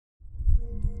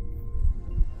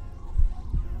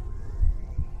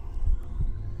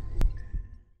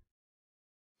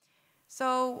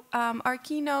Our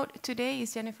keynote today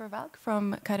is Jennifer Valcke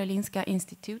from Karolinska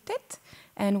Institutet,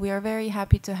 and we are very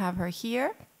happy to have her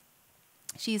here.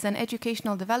 She's an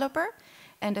educational developer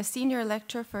and a senior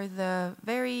lecturer for the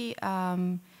very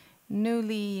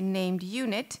newly named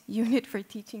unit for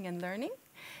teaching and learning.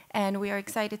 And we are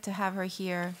excited to have her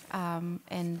here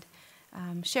and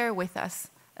share with us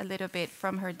a little bit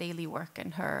from her daily work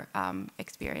and her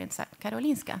experience at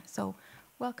Karolinska. So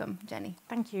welcome, Jenny.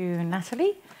 Thank you,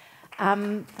 Natalie.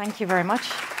 Thank you very much.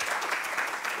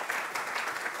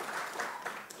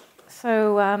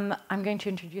 So I'm going to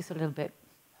introduce a little bit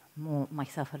more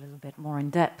myself, a little bit more in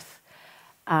depth.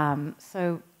 My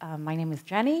name is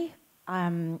Jenny.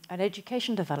 I'm an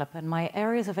education developer, and my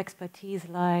areas of expertise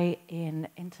lie in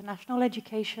international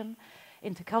education,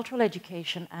 intercultural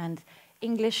education, and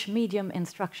English medium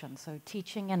instruction, so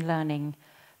teaching and learning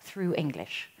through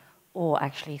English, or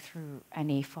actually through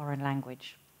any foreign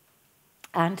language.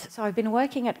 And so I've been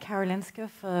working at Karolinska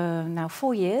for now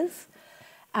 4 years,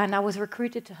 and I was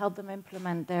recruited to help them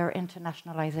implement their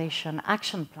internationalization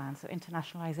action plan, so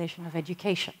internationalization of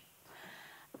education.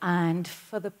 And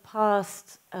for the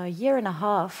past year and a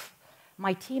half,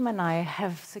 my team and I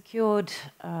have secured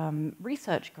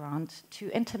research grant to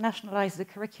internationalize the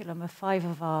curriculum of 5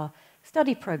 of our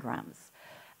study programs.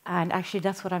 And actually,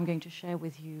 that's what I'm going to share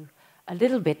with you a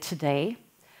little bit today.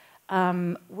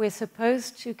 We're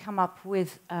supposed to come up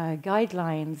with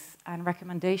guidelines and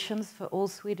recommendations for all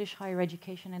Swedish higher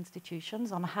education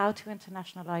institutions on how to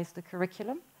internationalize the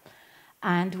curriculum.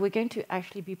 And we're going to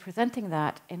actually be presenting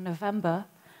that in November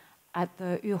at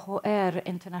the UHR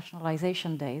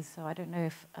Internationalization Days. So I don't know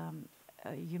if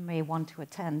you may want to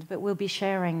attend, but we'll be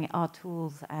sharing our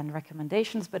tools and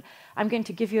recommendations. But I'm going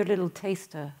to give you a little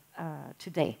taster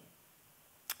today.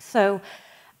 So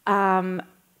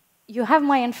you have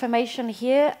my information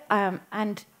here,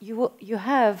 and you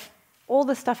have all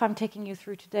the stuff I'm taking you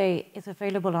through today is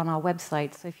available on our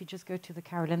website. So if you just go to the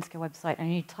Karolinska website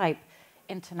and you type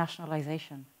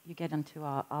internationalization, you get into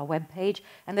our web page,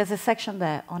 and there's a section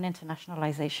there on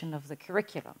internationalization of the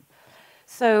curriculum.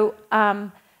 So,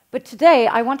 but today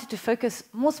I wanted to focus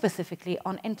more specifically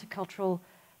on intercultural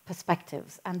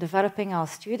perspectives and developing our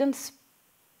students'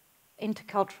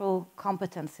 intercultural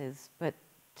competencies. But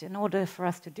in order for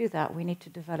us to do that, we need to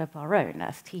develop our own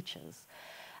as teachers.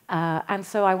 And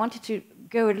so I wanted to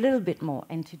go a little bit more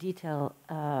into detail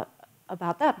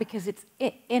about that, because it's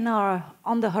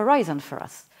on the horizon for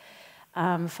us.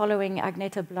 Following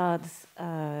Agneta Blad's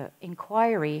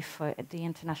inquiry for the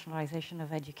internationalization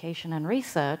of education and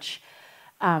research,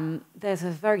 there's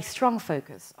a very strong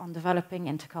focus on developing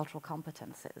intercultural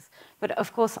competences. But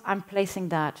of course, I'm placing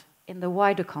that in the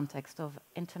wider context of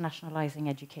internationalizing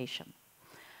education.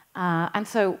 And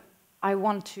so I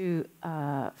want to,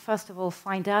 first of all,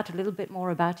 find out a little bit more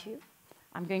about you.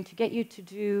 I'm going to get you to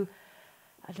do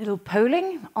a little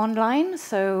polling online,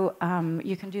 so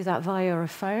you can do that via a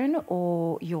phone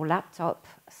or your laptop.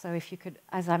 So if you could,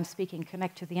 as I'm speaking,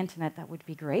 connect to the internet, that would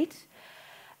be great.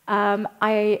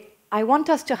 I want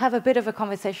us to have a bit of a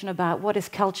conversation about what is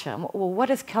culture, or what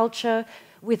is culture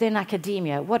within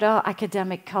academia? What are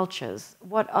academic cultures?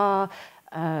 What are,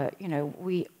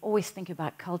 we always think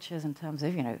about cultures in terms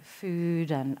of,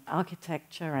 food and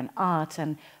architecture and art,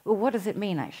 and well, what does it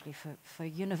mean actually for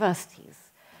universities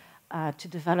to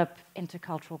develop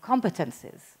intercultural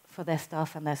competencies for their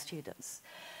staff and their students?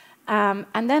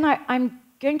 And then I'm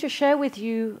going to share with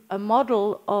you a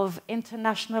model of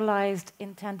internationalized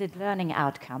intended learning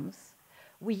outcomes.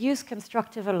 We use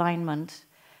constructive alignment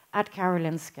at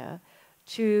Karolinska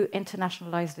to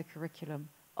internationalize the curriculum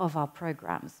of our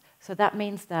programs. So that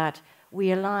means that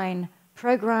we align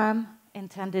program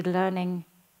intended learning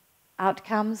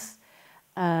outcomes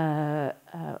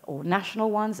or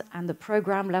national ones, and the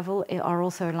program level are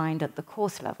also aligned at the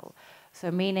course level. So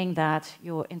meaning that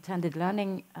your intended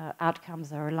learning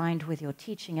outcomes are aligned with your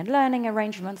teaching and learning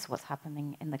arrangements, what's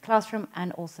happening in the classroom,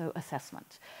 and also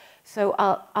assessment. So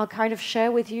I'll kind of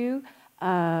share with you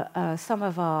some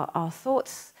of our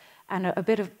thoughts and a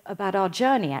bit about our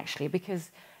journey, actually,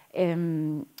 because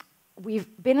we've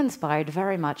been inspired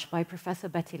very much by Professor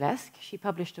Betty Lesk. She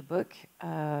published a book,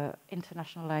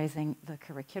 Internationalizing the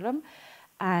Curriculum,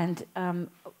 and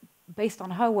based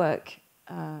on her work,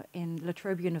 in La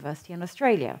Trobe University in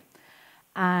Australia.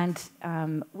 And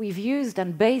we've used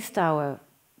and based our,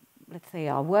 let's say,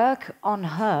 our work on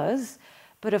hers,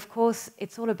 but of course,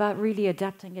 it's all about really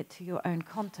adapting it to your own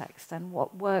context. And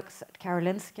what works at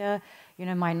Karolinska,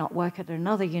 might not work at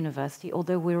another university,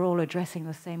 although we're all addressing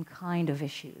the same kind of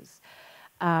issues.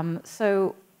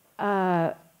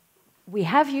 We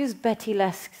have used Betty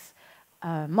Lesk's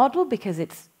model because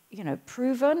it's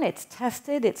proven, it's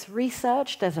tested, it's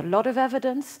researched, there's a lot of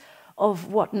evidence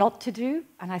of what not to do,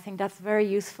 and I think that's very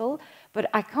useful. But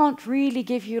I can't really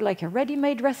give you like a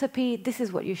ready-made recipe, this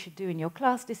is what you should do in your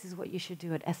class, this is what you should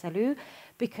do at SLU,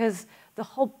 because the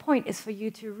whole point is for you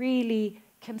to really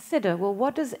consider, well,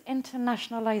 what does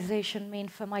internationalization mean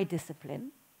for my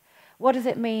discipline? What does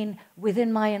it mean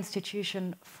within my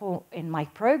institution in my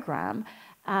program?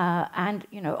 And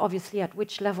obviously, at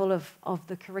which level of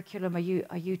the curriculum are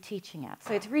you teaching at?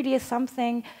 So it really is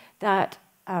something that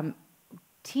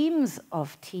teams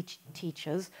of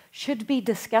teachers should be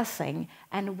discussing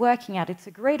and working at. It's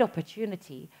a great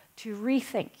opportunity to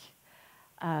rethink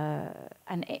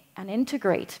and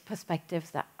integrate perspectives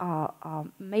that are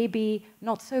maybe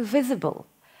not so visible.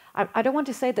 I don't want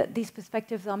to say that these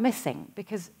perspectives are missing,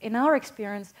 because in our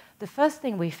experience, the first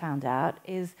thing we found out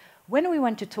is when we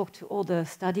went to talk to all the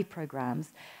study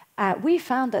programs, we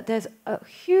found that there's a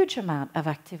huge amount of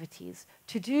activities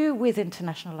to do with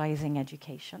internationalizing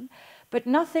education, but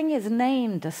nothing is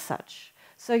named as such.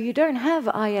 So you don't have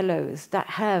ILOs that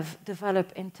have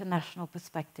developed international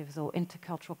perspectives or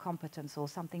intercultural competence or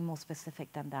something more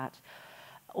specific than that.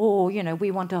 Or,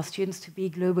 we want our students to be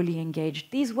globally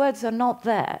engaged. These words are not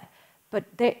there, but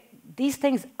these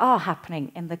things are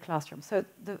happening in the classroom. So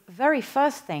the very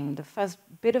first thing, the first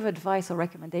bit of advice or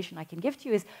recommendation I can give to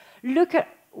you is look at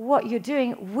what you're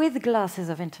doing with glasses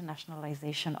of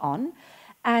internationalization on,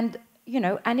 and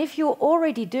if you're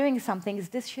already doing something,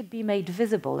 this should be made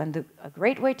visible. And a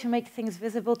great way to make things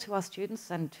visible to our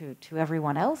students and to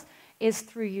everyone else is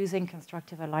through using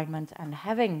constructive alignment and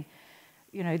having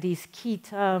these key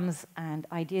terms and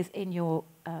ideas in your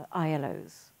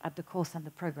ILOs at the course and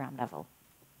the program level.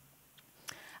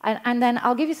 And then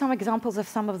I'll give you some examples of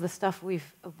some of the stuff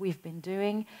we've been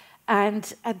doing.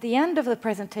 And at the end of the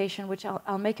presentation, which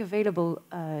I'll make available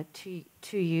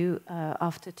to you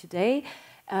after today,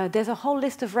 there's a whole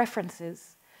list of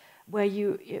references where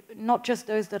not just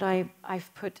those that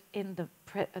I've put in the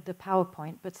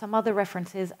PowerPoint, but some other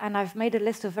references, and I've made a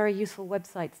list of very useful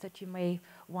websites that you may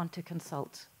want to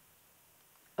consult.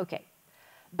 Okay,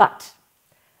 but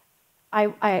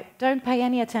I don't pay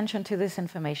any attention to this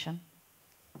information.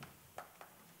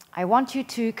 I want you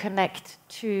to connect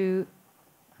to,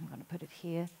 I'm going to put it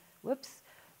here, whoops,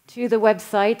 to the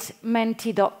website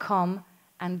menti.com,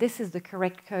 and this is the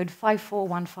correct code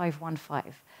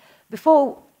 541515.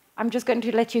 Before, I'm just going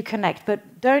to let you connect,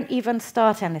 but don't even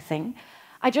start anything.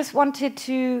 I just wanted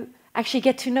to actually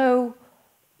get to know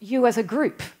you as a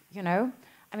group, I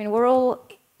mean, we're all,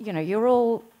 you're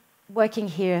all working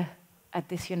here at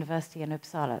this university in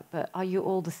Uppsala, but are you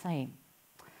all the same?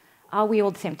 Are we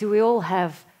all the same? Do we all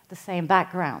have the same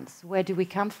backgrounds? Where do we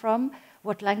come from?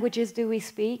 What languages do we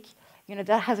speak?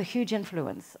 That has a huge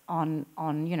influence on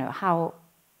how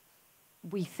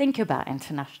we think about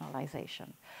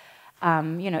internationalization.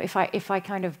 If I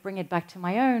kind of bring it back to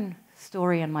my own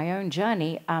story and my own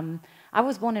journey, I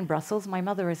was born in Brussels. My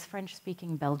mother is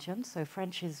French-speaking Belgian, so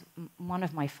French is one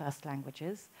of my first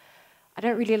languages. I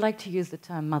don't really like to use the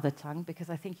term mother tongue because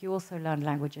I think you also learn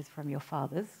languages from your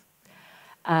fathers.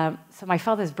 So my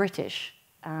father's British,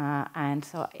 and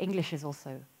so English is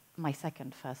also my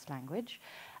second first language.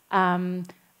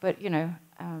 But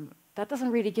that doesn't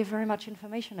really give very much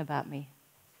information about me.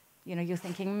 You're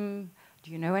thinking,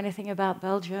 do you know anything about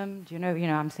Belgium? Do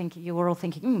I'm thinking, you were all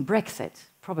thinking, Brexit,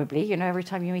 probably, every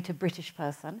time you meet a British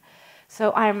person.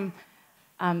 So I'm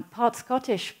part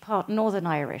Scottish, part Northern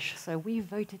Irish, so we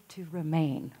voted to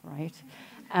remain, right?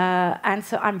 And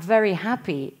so I'm very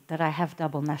happy that I have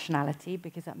double nationality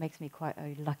because that makes me quite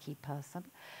a lucky person.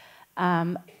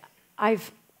 I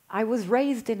was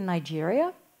raised in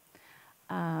Nigeria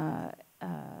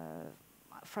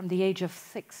from the age of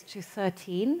 6 to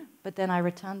 13, but then I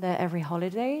returned there every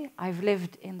holiday. I've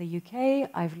lived in the UK,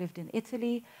 I've lived in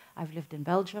Italy, I've lived in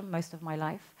Belgium most of my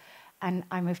life, and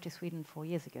I moved to Sweden 4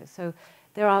 years ago. So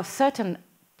there are certain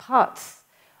parts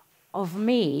of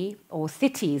me, or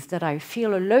cities that I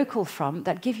feel a local from,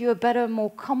 that give you a better,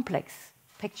 more complex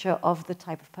picture of the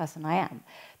type of person I am.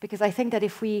 Because I think that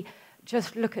if we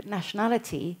just look at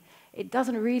nationality, it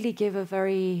doesn't really give a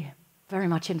very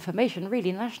much information.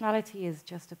 Really, nationality is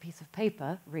just a piece of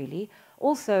paper, really.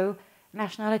 Also,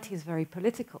 nationality is very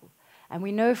political. And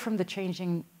we know from the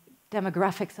changing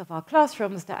demographics of our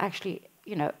classrooms that actually,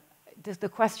 there's the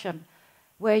question,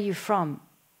 where are you from?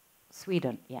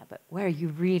 Sweden, yeah, but where are you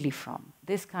really from?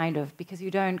 This kind of, because you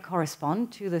don't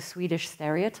correspond to the Swedish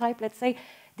stereotype, let's say.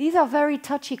 These are very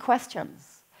touchy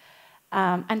questions.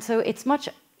 And so it's much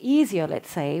easier, let's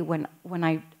say, when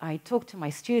I talk to my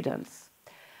students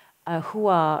who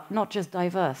are not just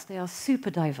diverse, they are super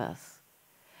diverse.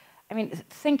 I mean,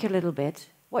 think a little bit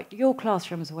what your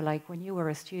classrooms were like when you were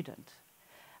a student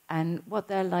and what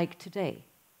they're like today,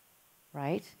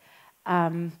 right?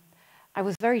 I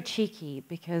was very cheeky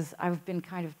because I've been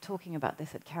kind of talking about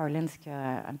this at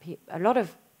Karolinska, and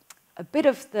a bit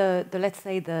of the let's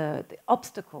say, the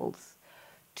obstacles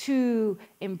to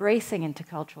embracing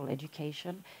intercultural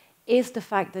education is the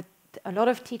fact that a lot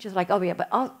of teachers are like, oh yeah, but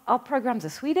our programs are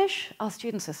Swedish, our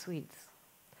students are Swedes.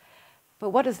 But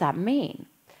what does that mean?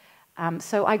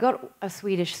 So I got a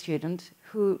Swedish student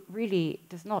who really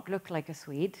does not look like a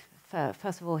Swede.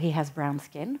 First of all, he has brown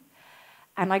skin.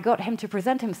 And I got him to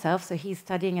present himself, so he's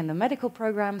studying in the medical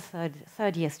program,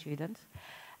 third year student.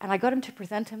 And I got him to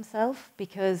present himself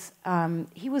because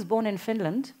he was born in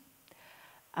Finland.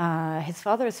 His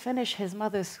father is Finnish, his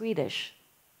mother is Swedish.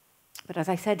 But as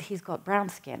I said, he's got brown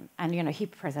skin. And, you know, he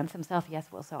presents himself, yes,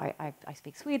 well, so I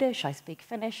speak Swedish, I speak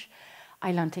Finnish.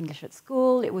 I learned English at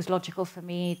school. It was logical for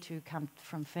me to come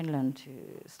from Finland to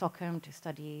Stockholm to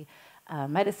study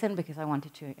medicine because I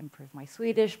wanted to improve my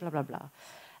Swedish, blah, blah, blah.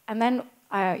 And then,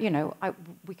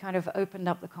 we kind of opened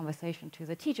up the conversation to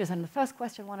the teachers. And the first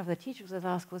question one of the teachers was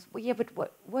asked was, well, yeah, but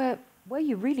where are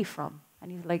you really from?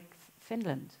 And he's like,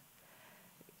 Finland.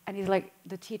 And he's like,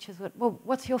 the teachers went, well,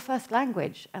 what's your first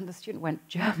language? And the student went,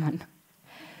 German.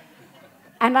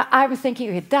 And I was thinking,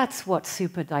 okay, that's what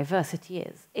super diversity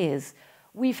is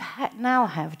now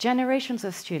have generations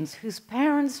of students whose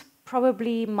parents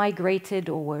probably migrated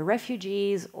or were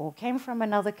refugees or came from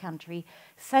another country,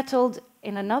 settled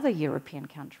in another European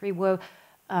country, or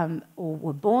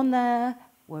were born there,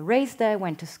 were raised there,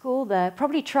 went to school there,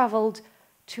 probably traveled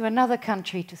to another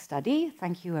country to study,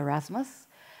 thank you Erasmus,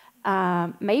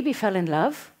 maybe fell in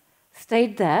love,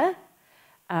 stayed there,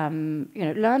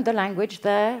 learned the language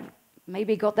there,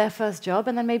 maybe got their first job,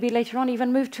 and then maybe later on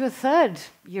even moved to a third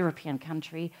European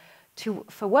country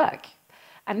for work.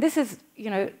 And this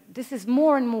is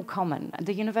more and more common. And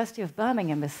the University of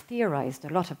Birmingham has theorized a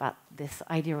lot about this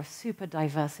idea of super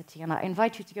diversity, and I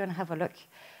invite you to go and have a look.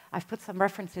 I've put some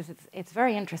references. It's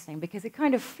very interesting because it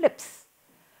kind of flips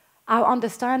our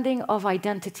understanding of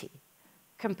identity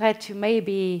compared to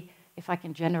maybe, if I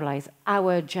can generalize,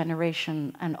 our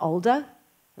generation and older,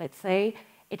 let's say.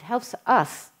 It helps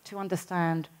us to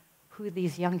understand who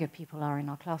these younger people are in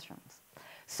our classrooms.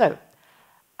 So,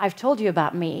 I've told you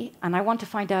about me, and I want to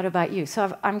find out about you.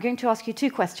 So I'm going to ask you two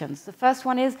questions. The first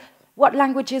one is, what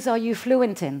languages are you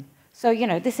fluent in? So,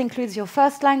 this includes your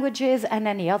first languages and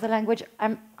any other language.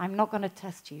 I'm not going to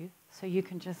test you, so you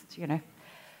can just,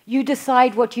 you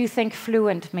decide what you think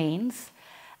fluent means.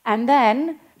 And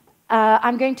then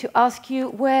I'm going to ask you,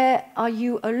 where are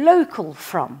you a local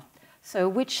from? So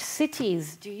which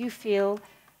cities do you feel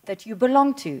that you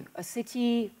belong to? A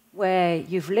city where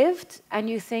you've lived and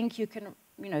you think you can,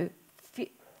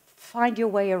 find your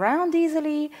way around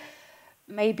easily,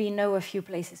 maybe know a few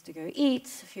places to go eat,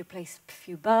 a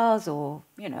few bars, or,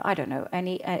 I don't know,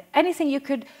 anything you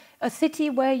could, a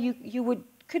city where you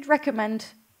could recommend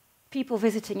people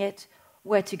visiting it,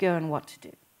 where to go and what to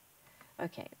do.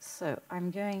 Okay, so I'm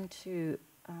going to,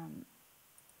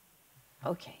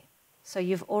 okay. So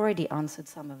you've already answered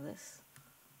some of this.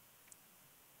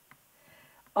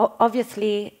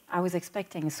 Obviously, I was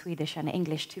expecting Swedish and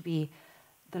English to be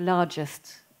the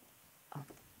largest. Oh,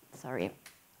 sorry,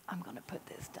 I'm going to put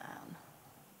this down.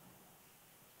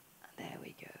 There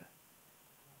we go.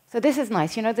 So this is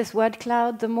nice. This word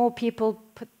cloud, the more people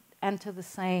enter the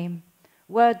same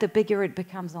word, the bigger it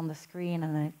becomes on the screen,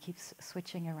 and then it keeps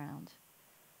switching around.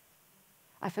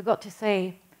 I forgot to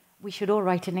say, we should all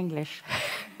write in English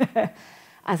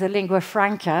as a lingua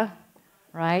franca,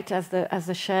 right? As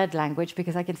the shared language,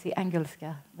 because I can see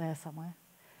engelska there somewhere,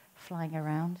 flying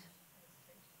around.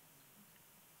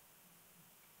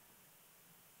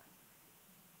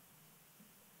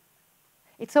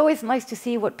 It's always nice to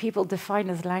see what people define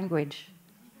as language.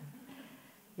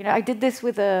 I did this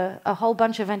with a whole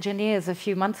bunch of engineers a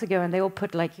few months ago, and they all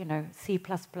put C++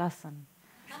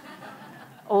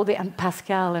 and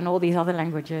Pascal and all these other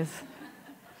languages.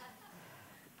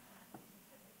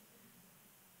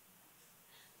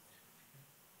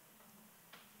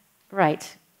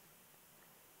 Right.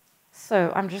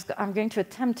 So I'm going to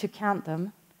attempt to count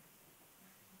them.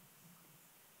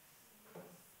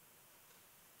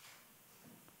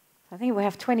 I think we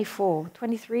have 24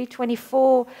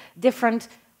 different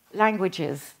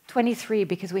languages. 23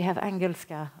 because we have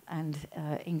engelska and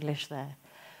English there.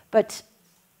 But,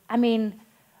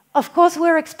 of course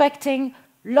we're expecting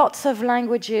lots of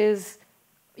languages,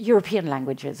 European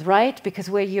languages, right? Because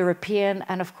we're European,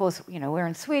 and of course, we're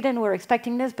in Sweden, we're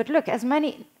expecting this. But look, as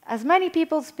many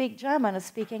people speak German as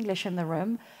speak English in the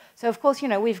room. So of course,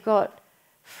 we've got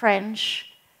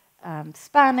French,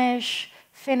 Spanish,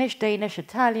 Finnish, Danish,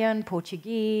 Italian,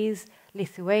 Portuguese,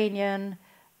 Lithuanian.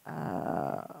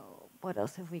 What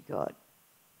else have we got?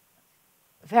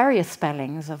 Various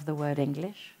spellings of the word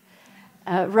English.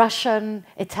 Russian,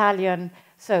 Italian.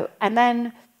 So, and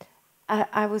then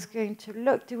I was going to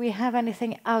look, do we have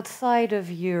anything outside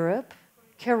of Europe?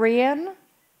 Korean?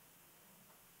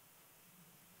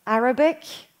 Arabic?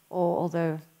 Or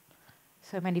although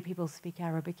so many people speak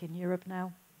Arabic in Europe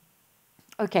now.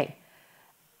 Okay.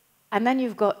 And then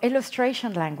you've got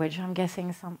illustration language. I'm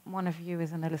guessing one of you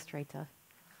is an illustrator,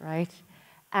 right?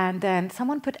 And then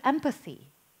someone put empathy.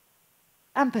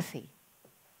 Empathy.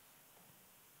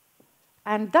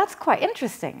 And that's quite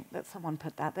interesting that someone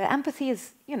put that. The empathy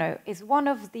is, is one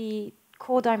of the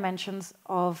core dimensions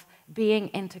of being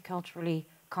interculturally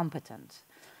competent.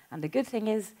 And the good thing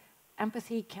is,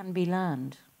 empathy can be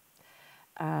learned.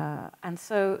 And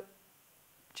so,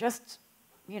 just,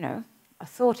 a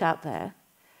thought out there.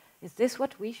 Is this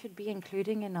what we should be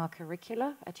including in our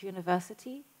curricula at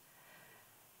university?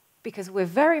 Because we're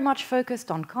very much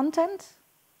focused on content.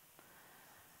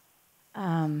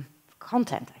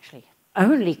 Content, actually.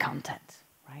 Only content,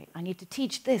 right? I need to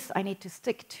teach this. I need to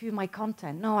stick to my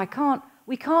content. No, I can't.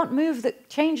 We can't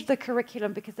change the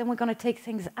curriculum because then we're going to take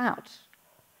things out.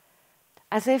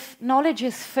 As if knowledge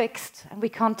is fixed and we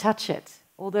can't touch it.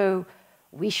 Although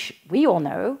we all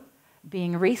know,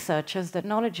 being researchers, that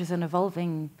knowledge is an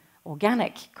evolving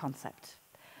organic concept.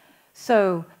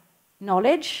 So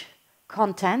knowledge,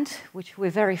 content, which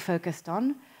we're very focused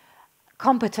on,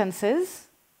 competences,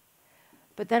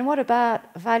 but then what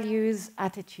about values,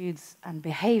 attitudes, and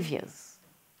behaviors?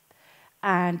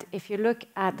 And if you look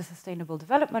at the Sustainable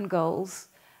Development Goals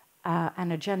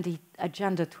and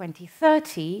Agenda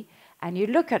 2030, and you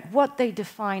look at what they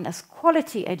define as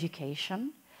quality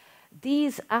education,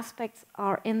 these aspects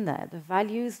are in there, the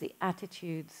values, the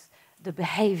attitudes, the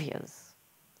behaviors.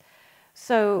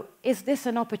 So is this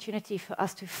an opportunity for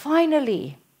us to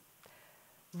finally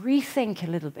rethink a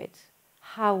little bit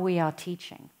how we are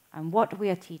teaching and what we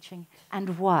are teaching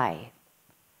and why?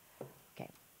 Okay.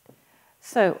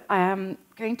 So I am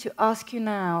going to ask you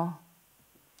now,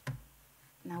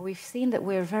 we've seen that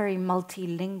we're a very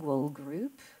multilingual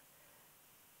group.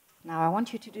 Now I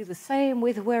want you to do the same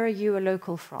with where are you a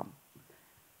local from?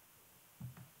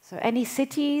 So any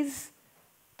cities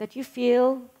that you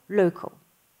feel local.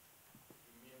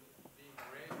 You mean being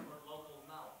raised or local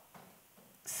now?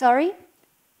 Sorry?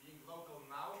 Being local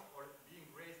now or being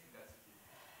raised in that city?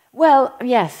 Well,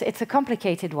 yes, it's a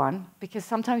complicated one because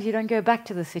sometimes you don't go back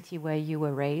to the city where you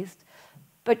were raised.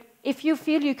 But if you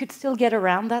feel you could still get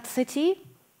around that city,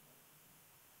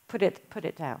 put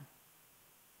it down.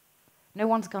 No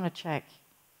one's going to check.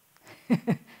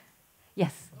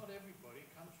 Yes? Not everybody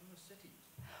comes from the city.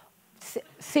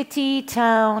 City,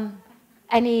 town,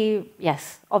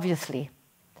 yes, obviously.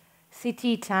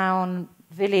 City, town,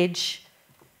 village,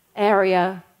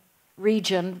 area,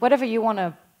 region, whatever you want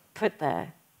to put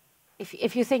there.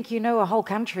 If you think you know a whole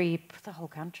country, put the whole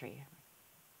country.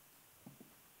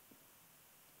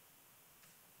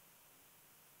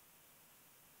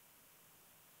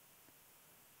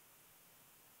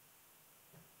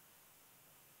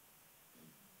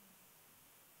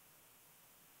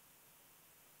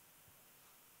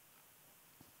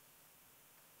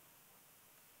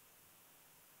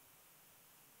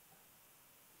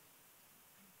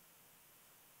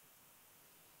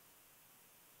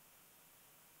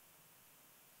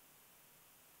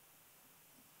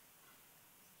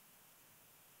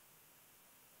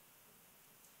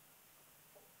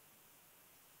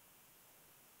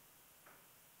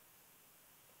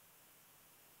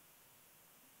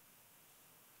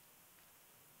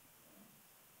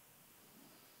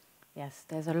 Yes,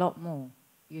 there's a lot more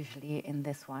usually in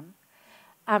this one.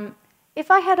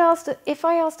 If I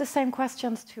asked the same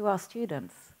questions to our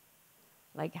students,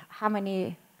 like how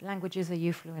many languages are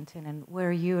you fluent in and where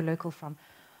are you a local from,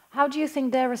 how do you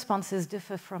think their responses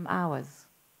differ from ours?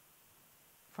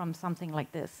 From something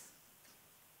like this?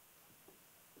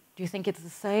 Do you think it's the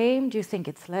same? Do you think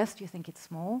it's less? Do you think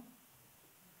it's more?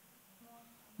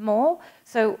 More?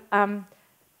 So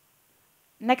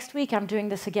next week I'm doing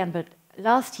this again, but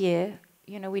last year,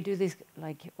 we do these,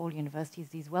 like all universities,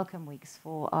 these welcome weeks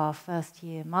for our first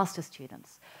year master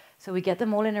students. So we get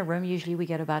them all in a room. Usually we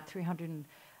get about 350.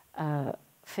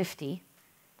 We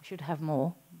should have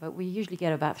more, but we usually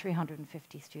get about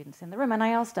 350 students in the room. And I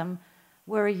asked them,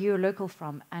 where are you local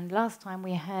from? And last time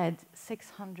we had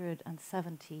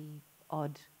 670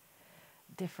 odd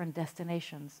different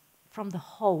destinations from the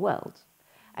whole world.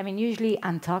 I mean, usually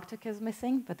Antarctica is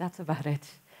missing, but that's about it,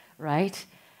 right?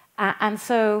 And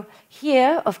so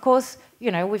here, of course, you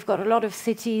know, we've got a lot of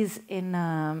cities in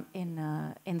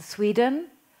Sweden.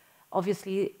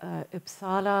 Obviously,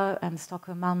 Uppsala and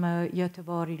Stockholm, Malmö,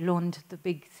 Göteborg, Lund, the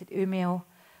big city, Umeå,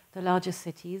 the largest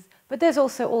cities. But there's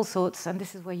also all sorts, and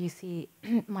this is where you see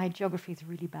my geography is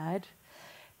really bad.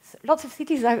 So lots of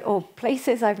cities or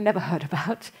places I've never heard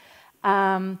about.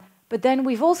 But then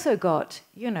we've also got,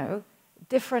 you know,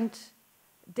 different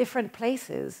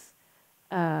places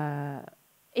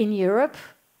in Europe.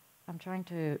 I'm trying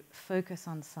to focus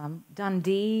on some.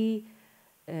 Dundee,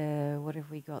 what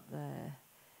have we got there?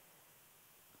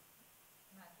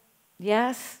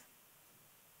 Yes,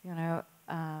 you know,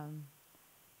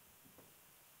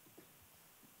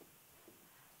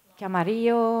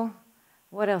 Camarillo.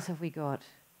 What else have we got?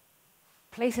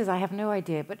 Places I have no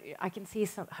idea, but I can see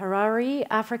some Harare,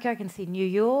 Africa. I can see New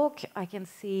York. I can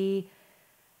see.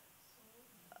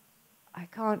 I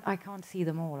can't see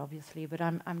them all, obviously, but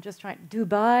I'm just trying.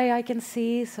 Dubai, I can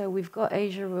see. So we've got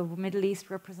Asia, Middle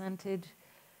East represented.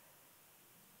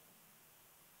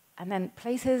 And then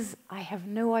places I have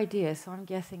no idea, so I'm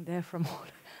guessing they're from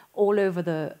all over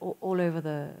the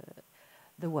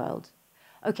world.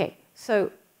 Okay,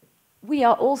 so we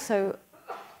are also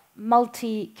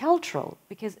multicultural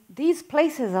because these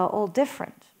places are all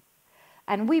different,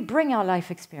 and we bring our life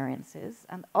experiences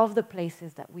and of the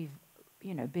places that we've,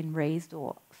 you know, been raised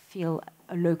or feel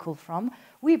a local from.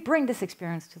 We bring this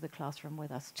experience to the classroom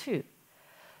with us too.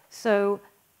 So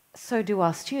do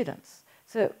our students.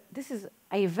 So this is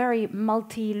a very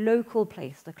multi-local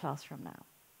place, the classroom now.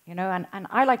 You know, and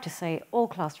I like to say all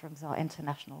classrooms are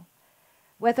international.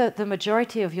 Whether the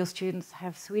majority of your students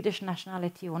have Swedish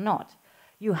nationality or not,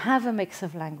 you have a mix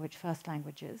of first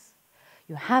languages.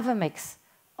 You have a mix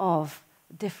of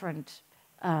different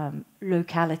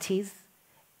localities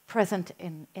present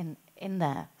in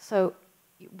there. So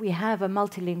we have a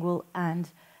multilingual and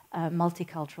a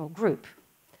multicultural group.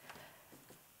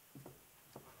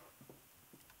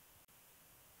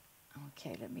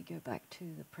 Okay, let me go back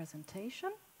to the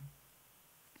presentation.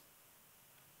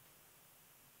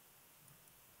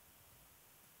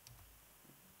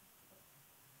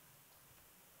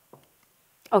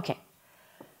 Okay,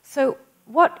 so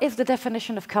what is the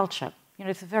definition of culture? You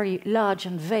know, it's a very large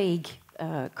and vague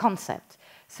concept.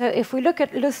 So if we look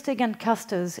at Lustig and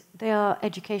Custers, they are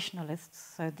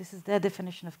educationalists, so this is their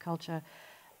definition of culture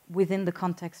within the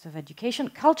context of education.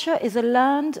 Culture is a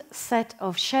learned set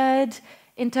of shared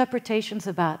interpretations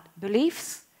about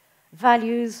beliefs,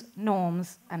 values,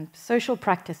 norms, and social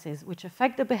practices which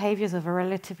affect the behaviors of a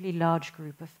relatively large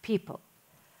group of people.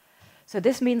 So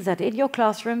this means that in your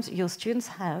classrooms, your students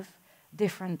have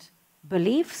different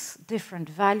beliefs, different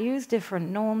values, different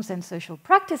norms and social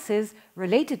practices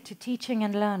related to teaching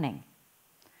and learning.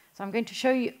 So I'm going to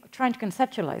show you, trying to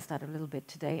conceptualize that a little bit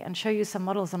today and show you some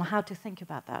models on how to think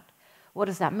about that. What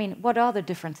does that mean? What are the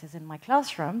differences in my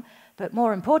classroom? But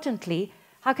more importantly,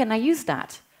 how can I use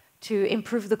that to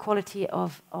improve the quality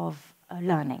of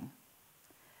learning?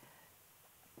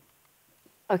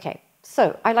 Okay,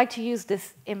 so I like to use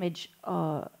this image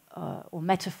or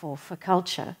metaphor for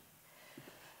culture,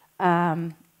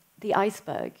 the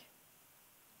iceberg.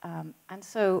 And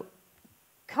so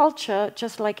culture,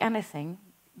 just like anything,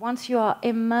 once you are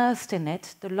immersed in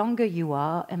it, the longer you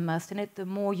are immersed in it, the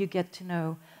more you get to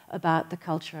know about the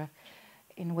culture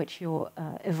in which you're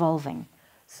evolving.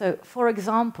 So, for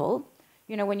example,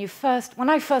 you know, when I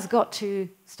first got to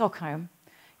Stockholm,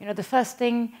 you know, the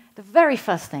very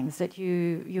first things that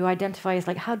you identify is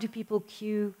like, how do people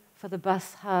queue for the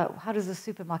bus? How does the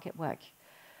supermarket work?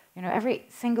 You know, every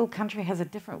single country has a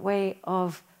different way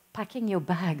of packing your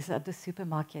bags at the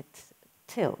supermarket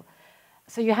till.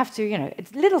 So you have to, you know,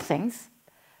 it's little things,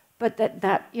 but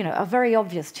that you know, are very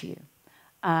obvious to you.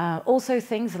 Also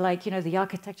things like, you know, the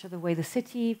architecture, the way the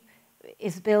city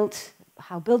is built,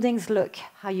 how buildings look,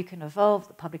 how you can evolve,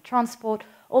 the public transport,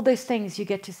 all those things you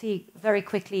get to see very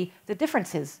quickly the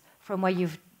differences from where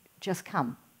you've just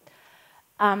come.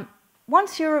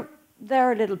 Once you're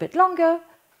there a little bit longer,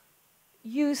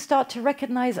 you start to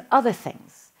recognize other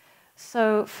things.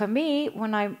 So for me,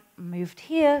 when I moved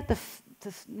here,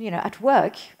 you know, at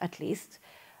work at least,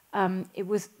 it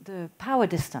was the power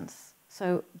distance.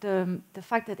 So the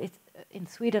fact that in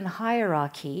Sweden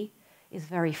hierarchy is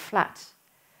very flat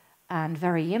and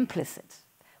very implicit,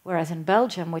 whereas in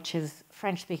Belgium, which is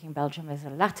French-speaking Belgium, is a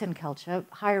Latin culture,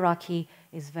 hierarchy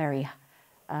is very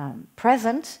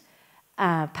present,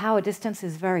 power distance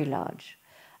is very large.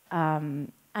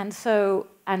 And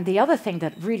the other thing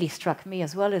that really struck me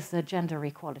as well is the gender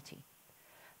equality.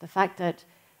 The fact that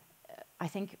I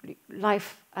think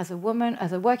life as a woman,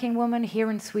 as a working woman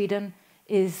here in Sweden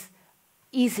is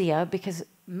easier because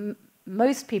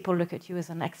most people look at you as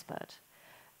an expert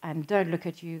and don't look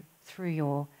at you through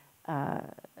your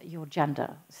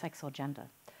gender, sex or gender.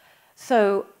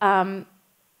 So, and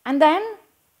then,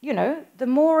 you know, the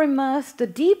more immersed, the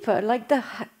deeper, like the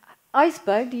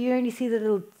iceberg, you only see the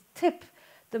little tip.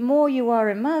 The more you are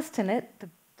immersed in it,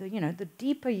 the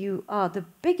deeper you are, the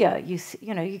bigger you see,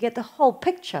 you get the whole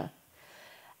picture.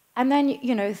 And then,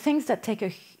 things that take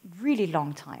a really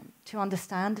long time to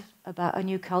understand about a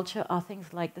new culture are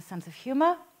things like the sense of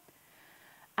humor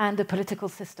and the political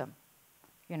system.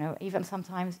 Even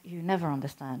sometimes you never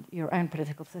understand your own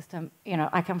political system.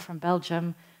 I come from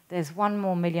Belgium. There's 1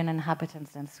 more million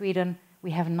inhabitants than Sweden.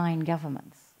 We have 9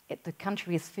 governments. The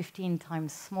country is 15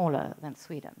 times smaller than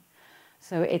Sweden.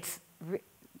 So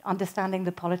understanding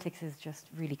the politics is just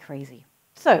really crazy.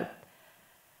 So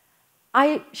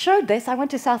I showed this. I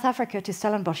went to South Africa to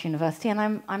Stellenbosch University,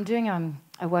 and I'm doing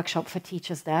a workshop for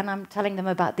teachers there, and I'm telling them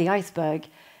about the iceberg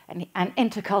and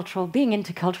being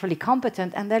interculturally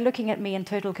competent, and they're looking at me in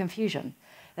total confusion.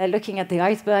 They're looking at the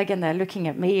iceberg, and they're looking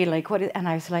at me like, and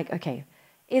I was like, okay,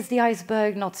 is the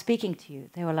iceberg not speaking to you?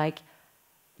 They were like,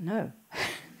 no.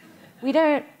 We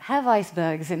don't have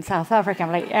icebergs in South Africa.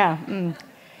 I'm like, yeah.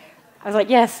 I was like,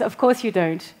 yes, of course you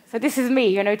don't. So this is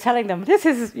me, telling them, this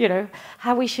is,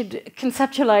 how we should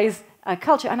conceptualize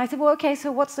culture. And I said, well, okay,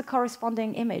 so what's the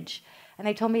corresponding image? And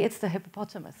they told me it's the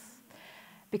hippopotamus.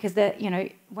 Because,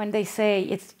 when they say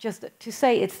it's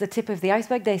the tip of the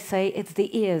iceberg, they say it's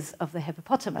the ears of the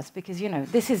hippopotamus. Because,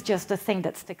 this is just a thing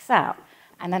that sticks out.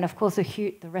 And then, of course,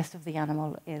 the rest of the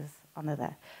animal is under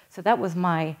there. So that was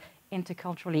my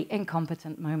interculturally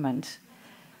incompetent moment.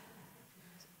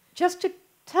 Just to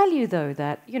tell you, though,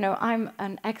 that, I'm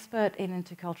an expert in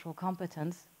intercultural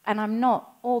competence, and I'm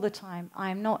not, all the time,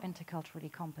 I'm not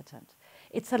interculturally competent.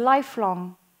 It's a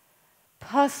lifelong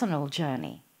personal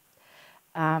journey.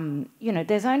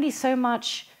 There's only so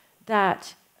much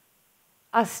that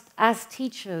us as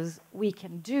teachers we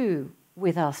can do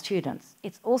with our students.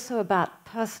 It's also about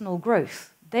personal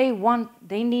growth. They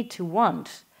need to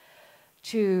want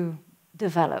to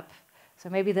develop. So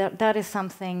maybe that is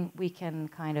something we can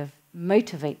kind of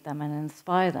motivate them and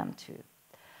inspire them to.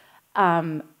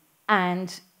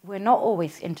 And we're not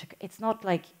always it's not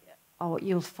like, oh,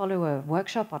 you'll follow a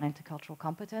workshop on intercultural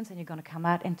competence and you're going to come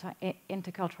out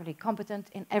interculturally competent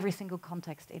in every single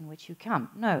context in which you come.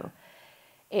 No.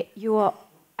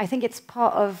 I think it's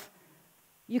part of,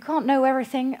 you can't know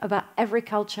everything about every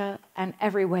culture and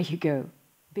everywhere you go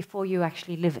before you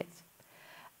actually live it.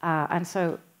 And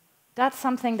so that's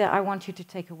something that I want you to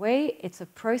take away. It's a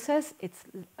process. It's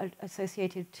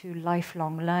associated to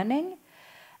lifelong learning.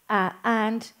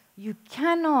 And you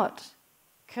cannot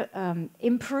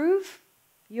improve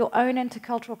your own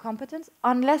intercultural competence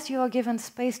unless you are given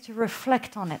space to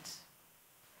reflect on it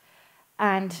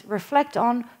and reflect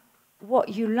on what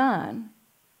you learn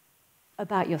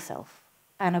about yourself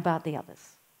and about the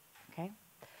others. Okay?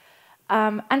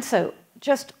 And so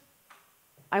just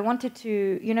I wanted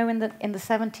to, in the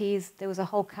 70s, there was a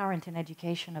whole current in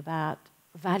education about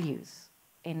values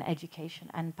in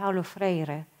education, and Paulo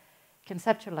Freire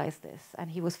conceptualized this, and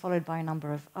he was followed by a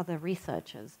number of other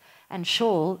researchers. And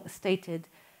Scholl stated,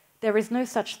 there is no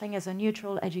such thing as a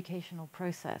neutral educational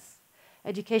process.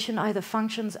 Education either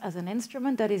functions as an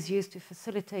instrument that is used to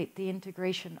facilitate the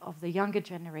integration of the younger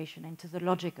generation into the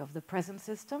logic of the present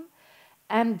system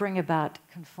and bring about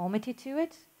conformity to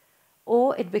it,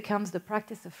 or it becomes the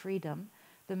practice of freedom,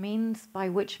 the means by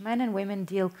which men and women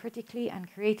deal critically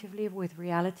and creatively with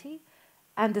reality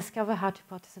and discover how to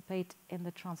participate in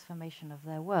the transformation of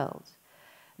their world.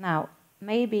 Now,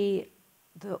 maybe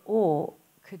the or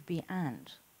could be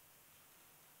and,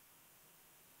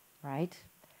 right?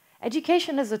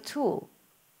 Education is a tool,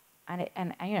 and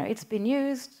it's been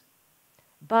used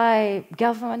by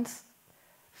governments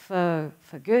for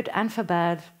good and for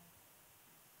bad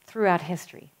throughout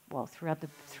history. Well, throughout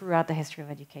the history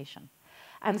of education.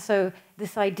 And so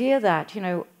this idea that,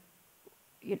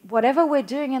 whatever we're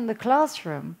doing in the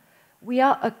classroom, we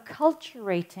are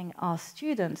acculturating our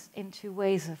students into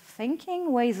ways of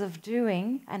thinking, ways of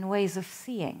doing, and ways of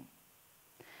seeing.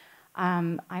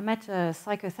 I met a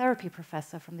psychotherapy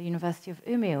professor from the University of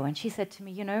Umeå, and she said to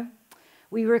me,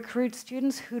 we recruit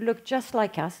students who look just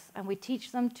like us, and we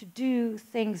teach them to do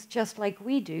things just like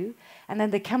we do, and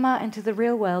then they come out into the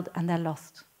real world and they're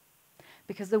lost.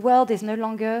 Because the world is no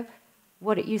longer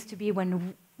what it used to be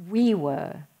when we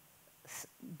were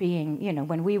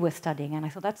when we were studying. And I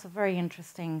thought that's a very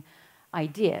interesting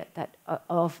idea that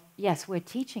yes, we're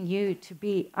teaching you to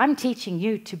be, I'm teaching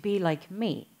you to be like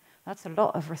me. That's a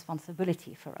lot of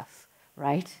responsibility for us,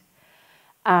 right?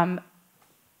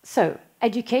 So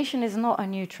education is not a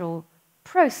neutral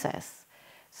process.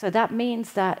 So that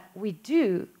means that we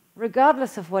do,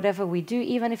 regardless of whatever we do,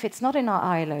 even if it's not in our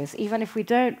ILOs, even if we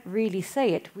don't really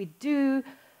say it, we do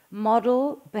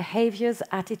model behaviors,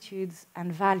 attitudes,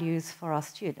 and values for our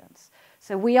students.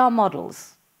 So we are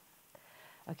models,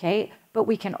 okay? But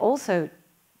we can also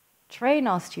train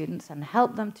our students and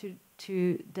help them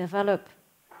to develop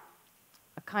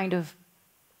a kind of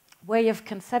way of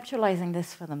conceptualizing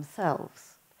this for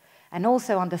themselves, and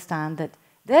also understand that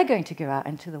they're going to go out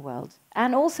into the world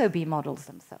and also be models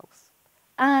themselves,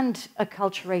 and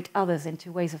acculturate others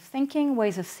into ways of thinking,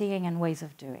 ways of seeing, and ways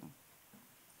of doing.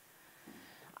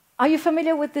 Are you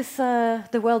familiar with this,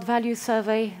 the World Values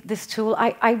Survey, this tool?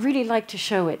 I really like to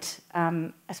show it,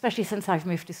 especially since I've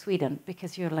moved to Sweden,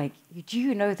 because you're like, do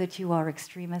you know that you are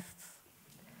extremists?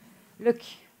 Look,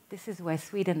 this is where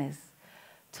Sweden is.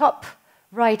 Top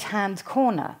right-hand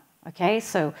corner, okay?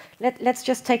 So let's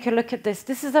just take a look at this.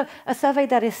 This is a survey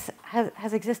that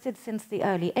has existed since the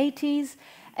early 80s.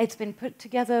 It's been put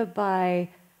together by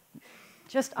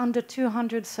just under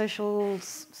 200 social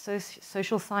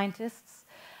scientists.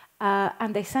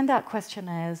 And they send out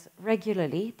questionnaires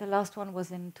regularly. The last one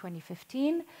was in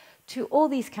 2015 to all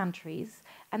these countries,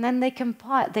 and then they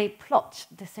plot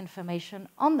this information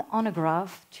on a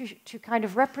graph to kind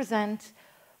of represent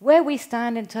where we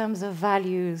stand in terms of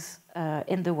values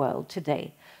in the world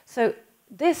today. So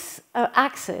this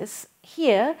axis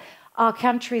here are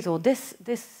countries, or this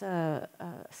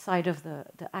side of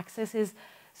the axis is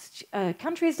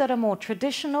countries that are more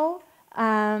traditional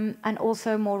and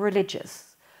also more religious.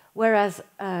 Whereas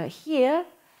here,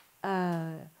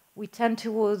 we tend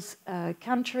towards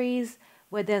countries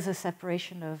where there's a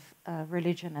separation of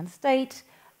religion and state,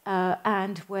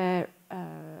 and where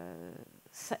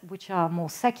which are more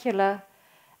secular,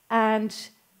 and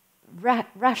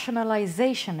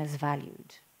rationalization is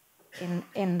valued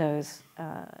in those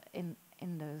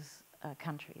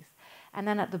countries. And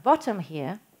then at the bottom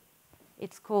here,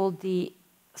 it's called the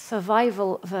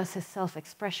survival versus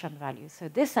self-expression value. So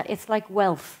this, it's like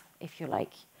wealth, if you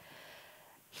like.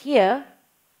 Here,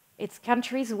 it's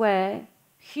countries where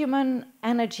human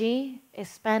energy is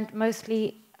spent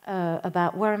mostly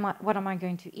about what am I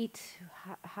going to eat,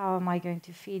 how am I going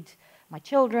to feed my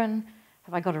children,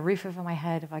 have I got a roof over my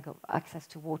head, have I got access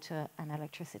to water and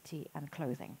electricity and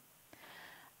clothing.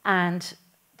 And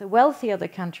the wealthier the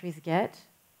countries get,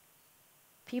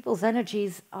 people's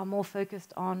energies are more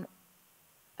focused on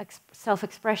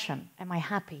self-expression. Am I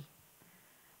happy?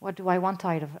 What do I want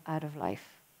out of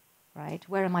life? Right?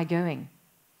 Where am I going?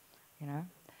 You know?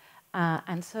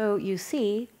 And so you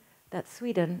see that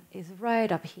Sweden is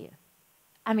right up here.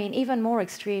 I mean, even more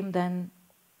extreme than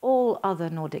all other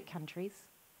Nordic countries.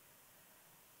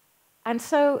 And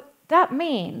so that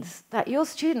means that your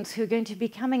students who are going to be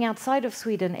coming outside of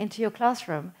Sweden into your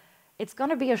classroom, it's going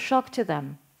to be a shock to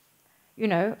them. You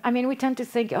know, I mean, we tend to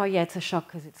think, oh yeah, it's a shock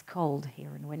because it's cold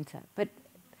here in winter. But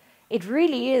it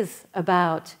really is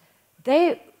about,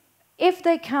 if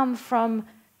they come from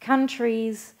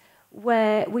countries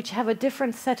which have a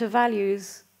different set of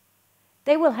values,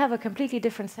 they will have a completely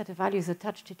different set of values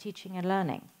attached to teaching and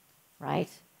learning, right?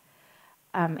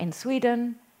 In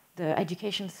Sweden, the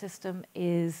education system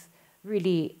is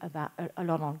really about a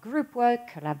lot on group work,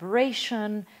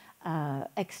 collaboration,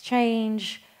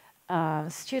 exchange,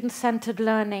 student-centered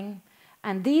learning,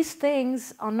 and these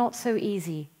things are not so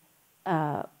easy.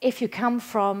 If you come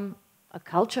from a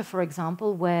culture, for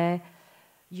example, where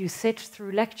you sit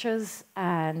through lectures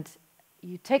and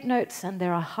you take notes and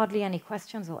there are hardly any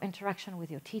questions or interaction with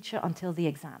your teacher until the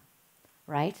exam,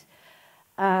 right?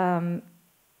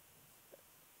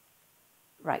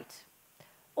 Right.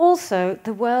 Also,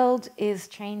 the world is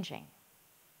changing.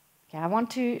 Okay, I want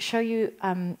to show you,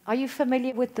 are you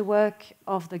familiar with the work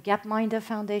of the Gapminder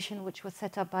Foundation, which was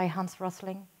set up by Hans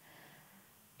Rosling?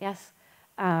 Yes?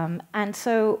 And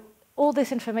so all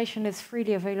this information is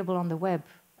freely available on the web,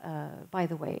 by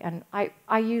the way. And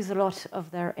I use a lot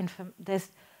of their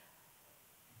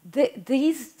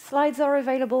these slides are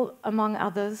available, among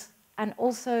others, and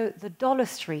also the Dollar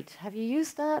Street. Have you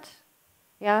used that?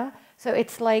 Yeah? So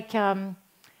it's like a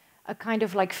kind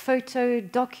of like photo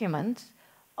document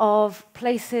of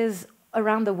places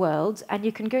around the world, and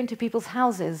you can go into people's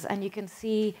houses and you can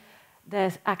see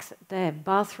their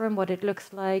bathroom, what it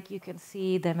looks like, you can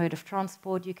see their mode of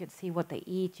transport, you can see what they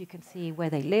eat, you can see where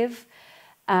they live,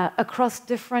 across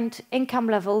different income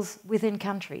levels within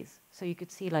countries. So you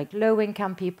could see like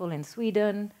low-income people in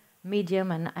Sweden,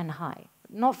 medium and high.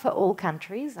 Not for all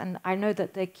countries, and I know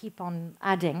that they keep on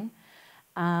adding,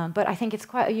 but I think it's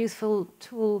quite a useful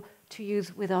tool to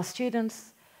use with our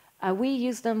students We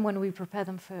use them when we prepare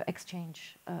them for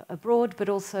exchange abroad, but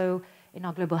also in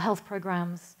our global health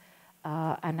programs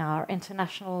and our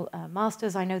international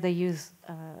masters. I know they use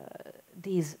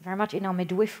these very much in our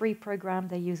midwifery program.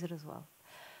 They use it as well.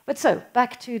 But so,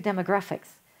 back to demographics.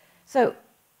 So,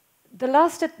 the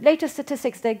latest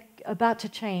statistics, they're about to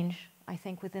change, I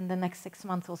think, within the next 6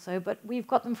 months or so, but we've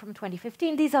got them from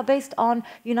 2015. These are based on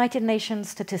United Nations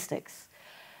statistics.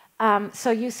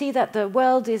 So you see that the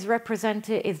world is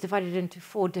divided into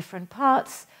 4 different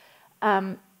parts.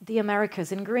 The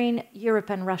Americas in green, Europe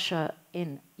and Russia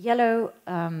in yellow,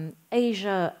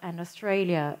 Asia and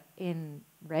Australia in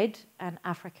red, and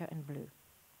Africa in blue.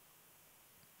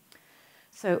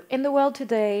 So in the world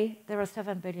today, there are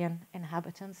 7 billion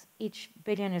inhabitants. Each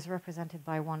billion is represented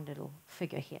by one little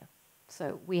figure here.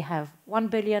 So we have 1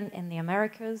 billion in the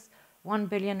Americas, 1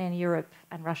 billion in Europe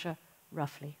and Russia,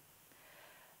 roughly.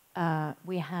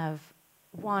 We have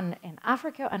 1 in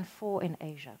Africa and 4 in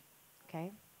Asia.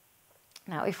 Okay.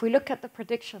 Now, if we look at the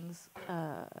predictions,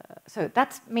 so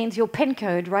that means your PIN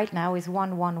code right now is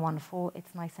 1114.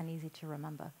 It's nice and easy to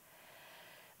remember.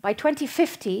 By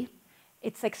 2050,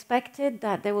 it's expected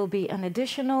that there will be an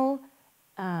additional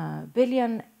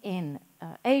billion in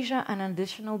Asia and an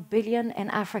additional billion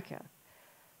in Africa.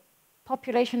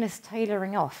 Population is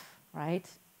tailoring off, right,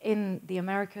 in the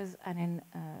Americas and in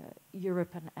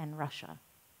Europe and Russia.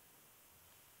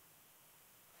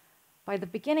 By the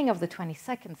beginning of the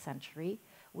 22nd century,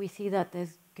 we see that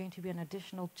there's going to be an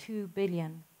additional 2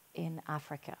 billion in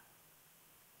Africa,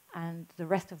 and the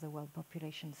rest of the world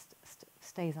population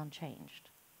stays unchanged.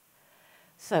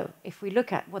 So if we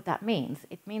look at what that means,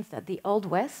 it means that the Old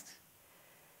West,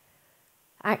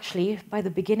 actually, by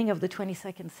the beginning of the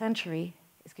 22nd century,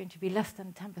 is going to be less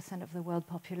than 10% of the world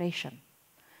population.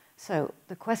 So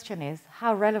the question is,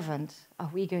 how relevant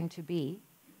are we going to be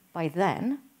by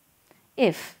then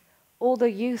if all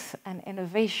the youth and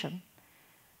innovation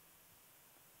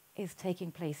is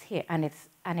taking place here? And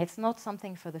it's not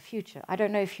something for the future. I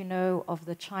don't know if you know of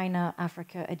the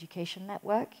China-Africa Education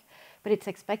Network, but it's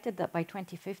expected that by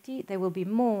 2050 there will be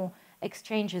more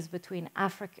exchanges between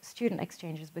student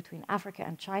exchanges between Africa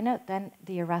and China than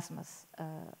the Erasmus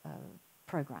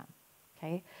program.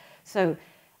 Okay, so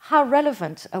how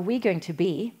relevant are we going to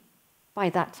be by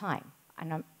that time?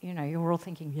 And you're all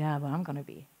thinking, yeah, well, I'm going to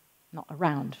be not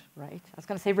around, right? I was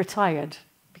going to say retired,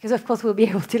 because of course we'll be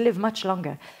able to live much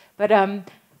longer. But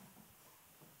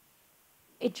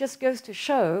it just goes to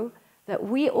show that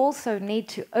we also need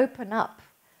to open up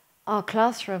our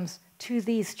classrooms to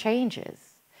these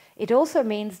changes. It also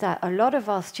means that a lot of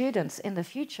our students in the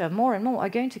future, more and more, are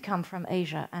going to come from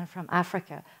Asia and from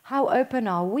Africa. How open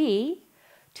are we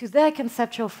to their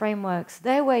conceptual frameworks,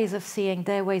 their ways of seeing,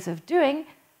 their ways of doing,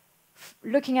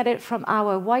 looking at it from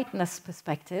our whiteness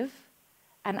perspective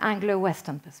and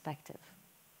Anglo-Western perspective?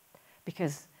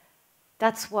 Because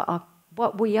that's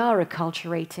what we are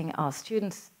acculturating our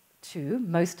students to,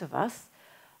 most of us.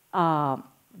 The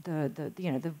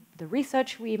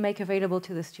research we make available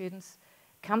to the students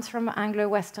comes from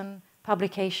Anglo-Western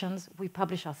publications. We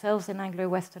publish ourselves in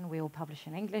Anglo-Western. We all publish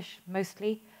in English,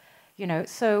 mostly.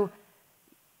 So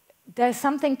there's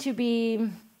something to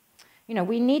be,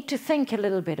 we need to think a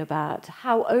little bit about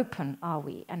how open are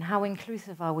we and how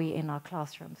inclusive are we in our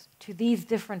classrooms to these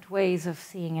different ways of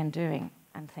seeing and doing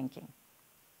and thinking.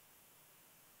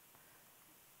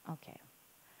 Okay.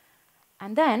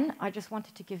 And then I just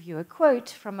wanted to give you a quote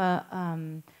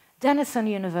from Denison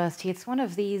University. It's one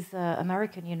of these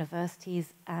American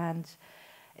universities, and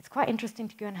it's quite interesting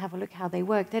to go and have a look how they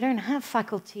work. They don't have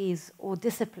faculties or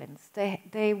disciplines.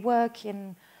 They work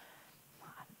in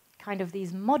kind of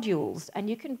these modules, and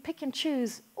you can pick and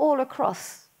choose all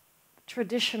across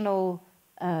traditional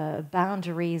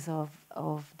boundaries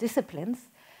of disciplines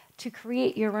to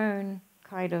create your own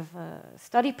kind of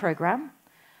study program.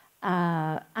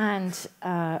 And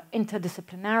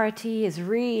interdisciplinarity is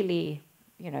really,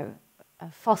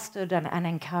 fostered and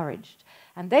encouraged.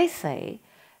 And they say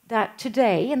that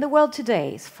today, in the world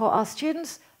today, for our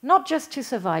students, not just to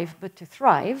survive, but to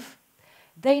thrive,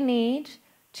 they need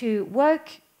to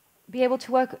be able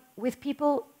to work with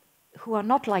people who are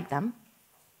not like them.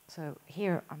 So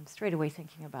here I'm straight away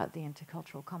thinking about the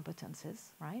intercultural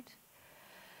competences, right?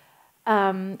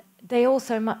 They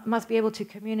also must be able to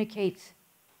communicate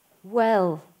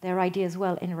well their ideas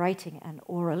well in writing and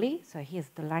orally. So here's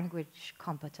the language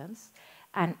competence,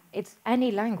 and it's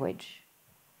any language.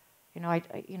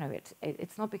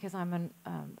 It's not because I'm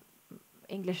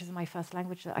English is my first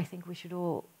language that I think we should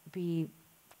all be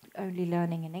only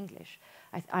learning in English.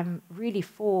 I'm really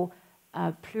for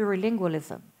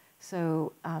plurilingualism.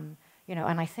 So and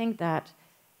I think that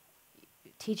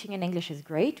teaching in English is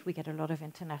great. We get a lot of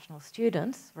international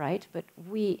students, right? But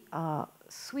we are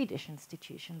Swedish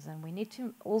institutions, and we need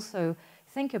to also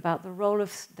think about the role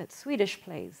that Swedish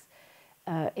plays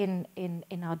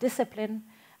in our discipline,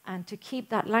 and to keep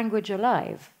that language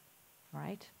alive,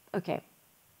 right? Okay.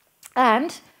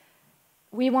 And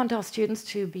we want our students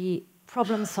to be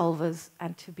problem solvers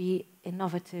and to be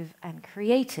innovative and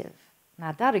creative.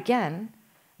 Now that again,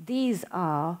 these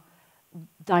are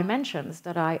dimensions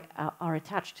that are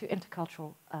attached to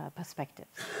intercultural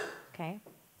perspectives, okay?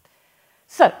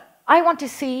 So I want to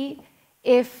see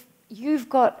if you've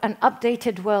got an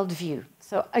updated worldview.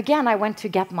 So again, I went to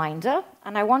Gapminder,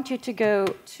 and I want you to go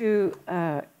to,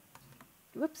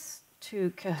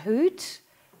 to Kahoot.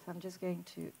 So I'm just going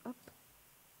to,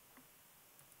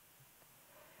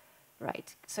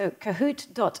 right, so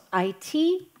kahoot.it,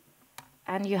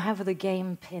 and you have the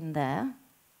game pin there.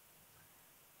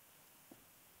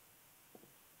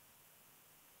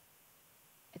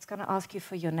 It's going to ask you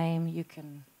for your name. You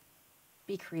can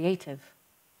be creative.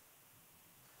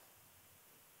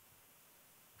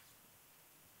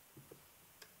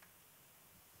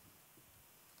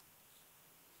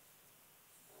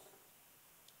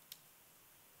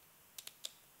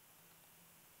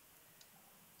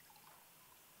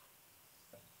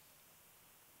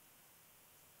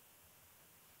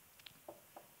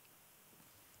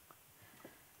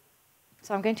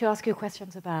 So I'm going to ask you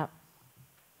questions about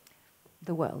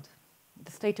the world,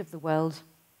 the state of the world,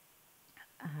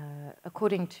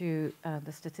 according to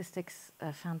the statistics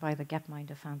found by the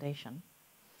Gapminder Foundation.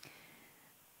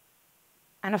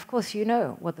 And of course, you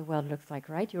know what the world looks like,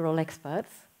 right? You're all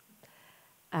experts.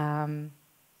 I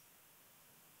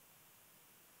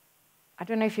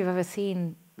don't know if you've ever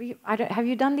seen, have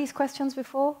you done these questions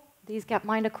before? These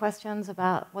Gapminder questions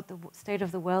about what the state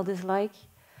of the world is like?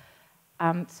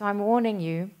 So I'm warning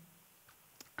you,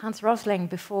 Hans Rosling,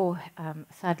 before,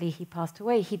 sadly, he passed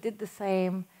away, he did the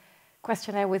same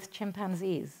questionnaire with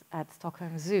chimpanzees at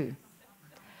Stockholm Zoo.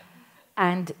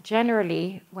 And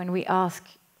generally, when we ask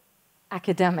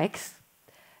academics,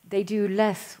 they do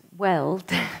less well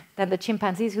than the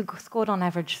chimpanzees, who scored on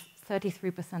average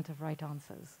 33% of right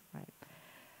answers. Right?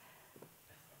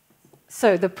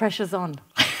 So the pressure's on.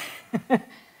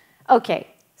 Okay,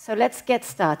 so let's get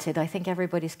started. I think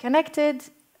everybody's connected.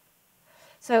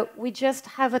 So we just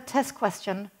have a test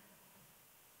question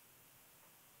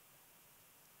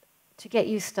to get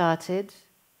you started.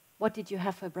 What did you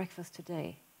have for breakfast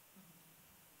today?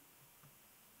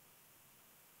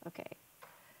 Okay.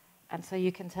 And so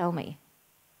you can tell me.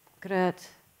 Gröt,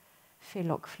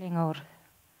 filok, flingor,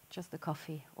 just the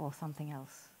coffee or something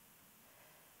else.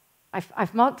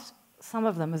 I've marked some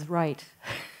of them as right.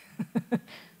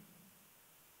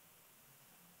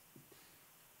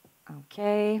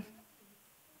 Okay.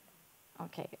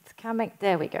 Okay, it's coming.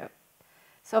 There we go.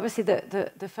 So obviously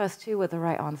the first two were the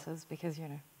right answers, because, you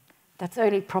know, that's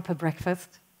only proper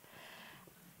breakfast.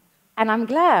 And I'm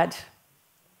glad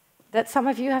that some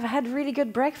of you have had really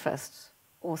good breakfast,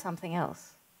 or something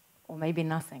else, or maybe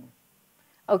nothing.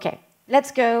 Okay,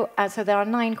 let's go. So there are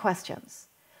 9 questions.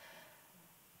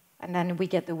 And then we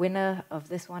get the winner of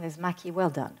this one is Mackie.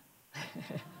 Well done.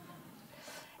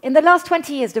 In the last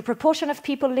 20 years, the proportion of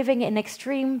people living in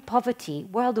extreme poverty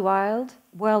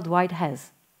worldwide has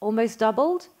almost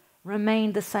doubled,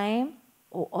 remained the same,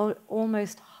 or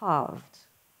almost halved.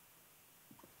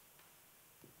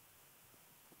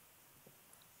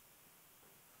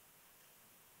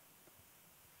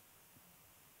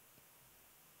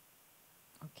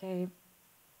 Okay.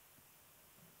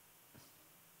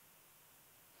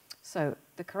 So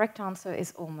the correct answer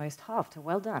is almost halved.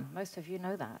 Well done. Most of you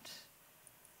know that.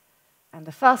 And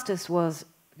the fastest was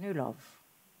Nulov.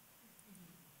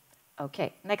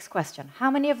 Okay, next question.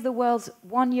 How many of the world's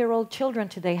 1-year-old children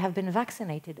today have been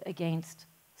vaccinated against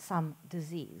some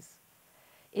disease?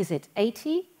 Is it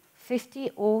 80,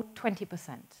 50, or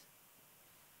 20%?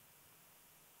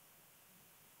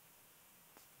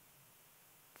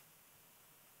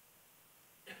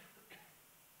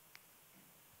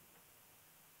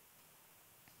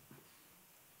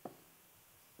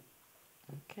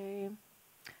 Okay.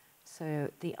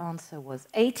 So the answer was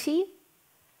 80,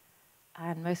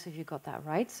 and most of you got that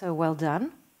right, so well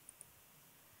done.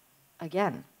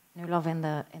 Again, Nulov in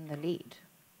the lead.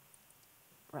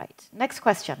 Right, next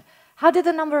question. How did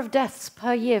the number of deaths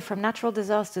per year from natural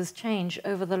disasters change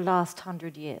over the last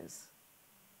 100 years?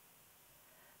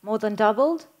 More than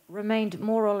doubled, remained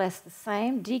more or less the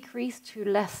same, decreased to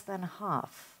less than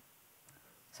half.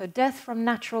 So death from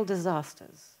natural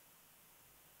disasters.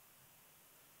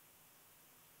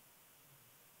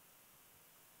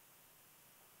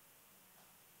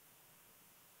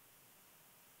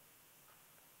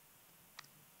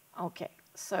 Okay,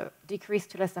 so decrease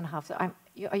to less than half. So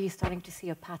are you starting to see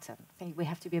a pattern? I think we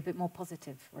have to be a bit more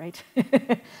positive, right?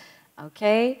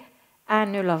 Okay,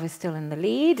 and Nulov is still in the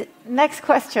lead. Next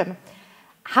question.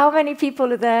 How many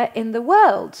people are there in the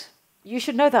world? You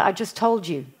should know that, I just told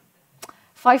you.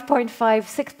 5.5,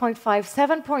 6.5,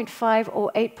 7.5,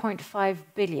 or 8.5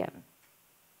 billion?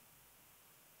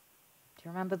 Do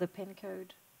you remember the PIN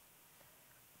code?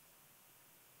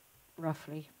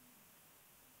 Roughly.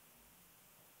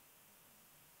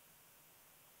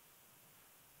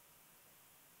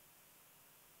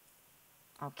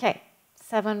 Okay,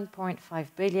 7.5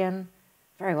 billion.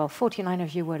 Very well, 49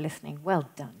 of you were listening. Well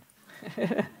done.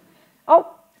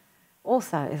 Oh,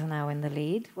 Orsa is now in the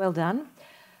lead. Well done.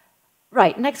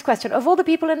 Right, next question. Of all the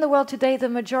people in the world today, the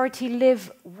majority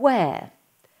live where?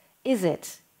 Is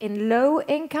it in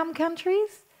low-income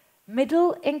countries,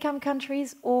 middle-income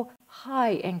countries, or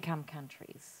high-income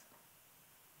countries?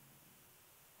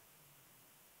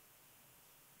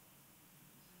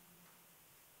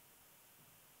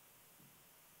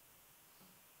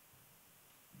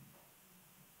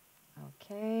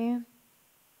 Okay.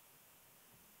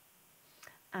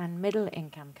 And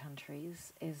middle-income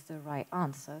countries is the right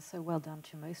answer, so well done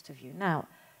to most of you. Now,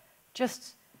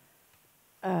 just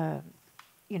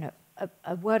you know,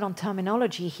 a word on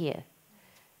terminology here.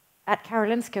 At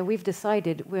Karolinska, we've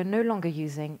decided we're no longer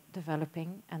using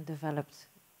developing and developed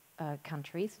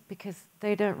countries because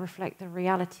they don't reflect the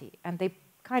reality, and they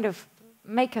kind of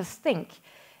make us think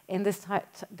in this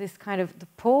kind of the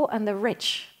poor and the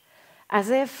rich, as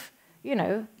if, you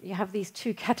know, you have these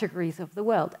two categories of the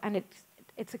world, and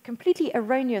it's a completely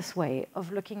erroneous way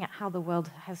of looking at how the world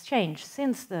has changed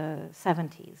since the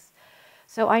 70s.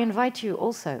 So I invite you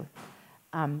also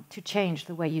to change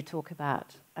the way you talk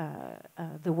about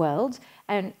the world.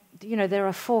 And, you know, there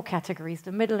are 4 categories.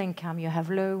 The middle income, you have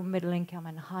low middle income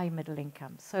and high middle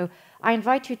income. So I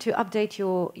invite you to update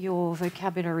your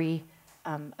vocabulary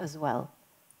as well.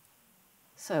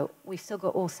 So we've still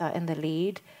got Orsa in the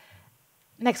lead.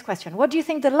 Next question. What do you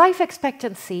think the life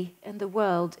expectancy in the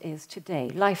world is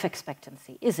today? Life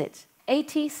expectancy. Is it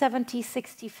 80, 70,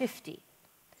 60, 50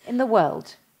 in the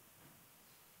world?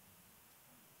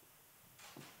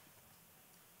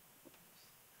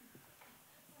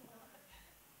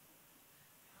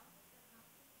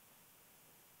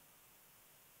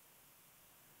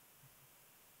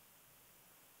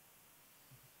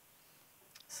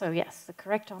 So yes, the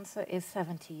correct answer is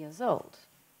 70 years old.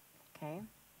 Okay.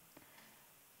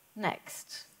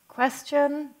 Next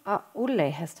question. Ulle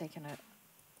has taken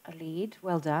a lead.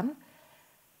 Well done.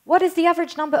 What is the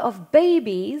average number of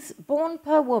babies born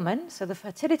per woman, so the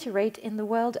fertility rate in the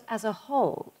world as a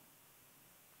whole?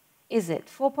 Is it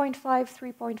 4.5,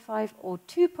 3.5, or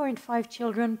 2.5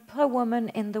 children per woman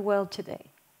in the world today?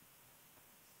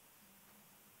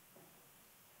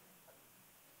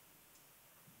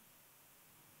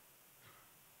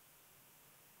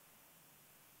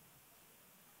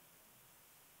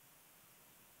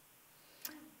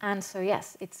 And so,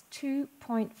 yes, it's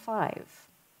 2.5.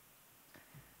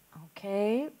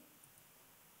 Okay.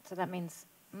 So that means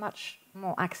much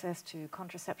more access to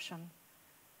contraception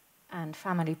and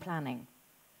family planning.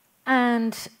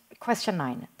 And question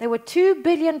 9. There were 2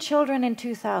 billion children in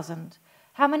 2000.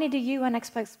 How many do UN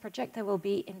experts project there will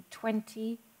be in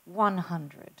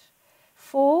 2100?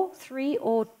 4, 3,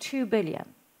 or 2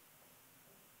 billion?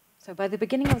 So by the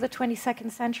beginning of the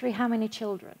 22nd century, how many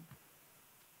children?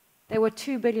 There were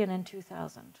 2 billion in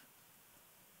 2000.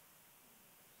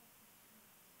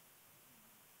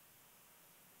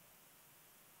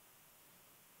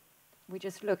 We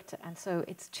just looked, and so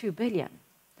it's 2 billion.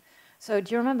 So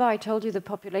do you remember I told you the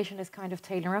population is kind of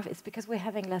tailing off? It's because we're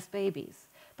having less babies.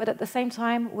 But at the same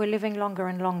time, we're living longer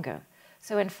and longer.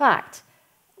 So in fact,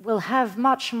 we'll have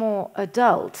much more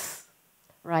adults,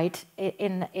 right,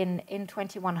 in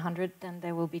 2100 than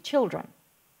there will be children.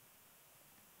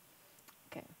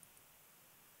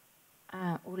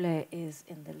 Ulle is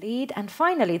in the lead. And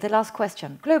finally, the last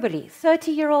question. Globally,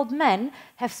 30-year-old men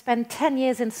have spent 10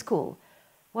 years in school.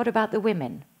 What about the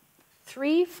women?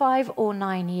 3, 5, or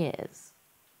 9 years?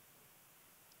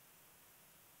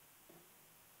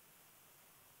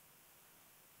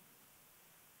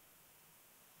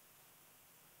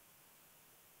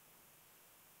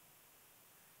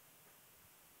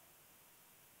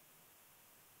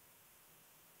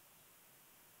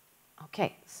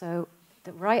 Okay, so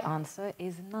the right answer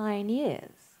is 9 years.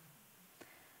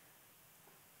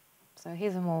 So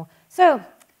here's a more... So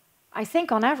I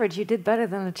think on average you did better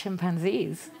than the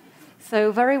chimpanzees.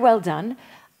 So very well done.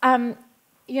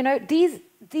 You know,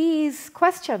 these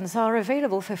questions are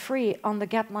available for free on the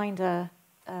Gapminder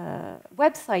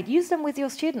website, use them with your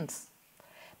students.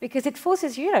 Because it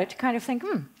forces you, to kind of think,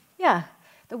 yeah,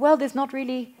 the world is not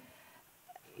really,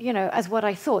 as what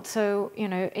I thought. So,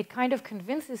 it kind of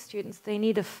convinces students they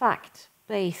need a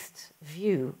fact-based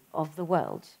view of the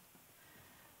world.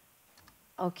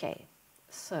 Okay,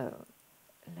 so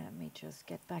let me just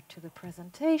get back to the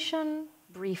presentation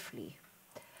briefly.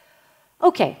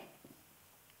 Okay.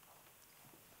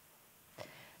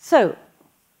 So,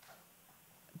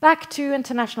 back to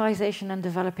internationalization and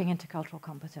developing intercultural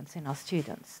competence in our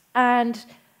students. And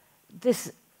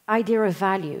this idea of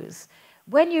values.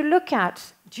 When you look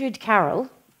at Jude Carroll,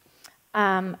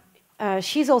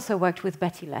 she's also worked with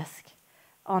Betty Lesk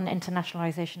on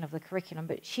internationalization of the curriculum,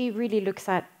 but she really looks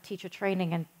at teacher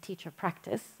training and teacher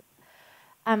practice.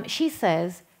 She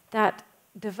says that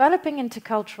developing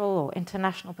intercultural or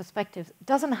international perspectives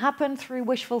doesn't happen through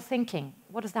wishful thinking.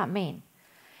 What does that mean?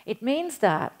 It means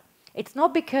that it's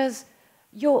not because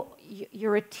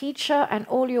you're a teacher and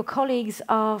all your colleagues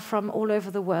are from all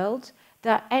over the world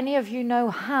that any of you know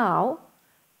how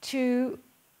to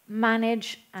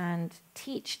manage and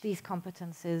teach these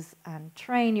competences and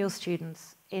train your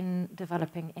students in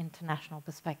developing international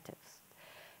perspectives.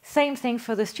 Same thing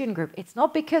for the student group. It's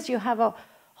not because you have a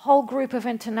whole group of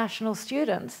international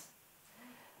students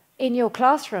in your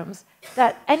classrooms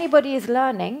that anybody is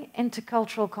learning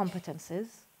intercultural competences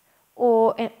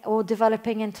or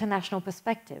developing international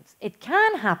perspectives. It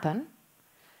can happen,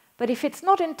 but if it's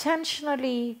not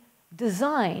intentionally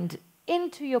designed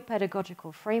into your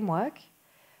pedagogical framework,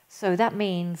 so that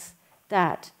means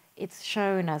that it's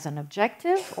shown as an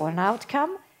objective or an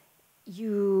outcome,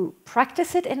 you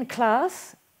practice it in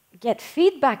class, get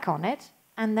feedback on it,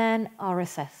 and then are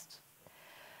assessed.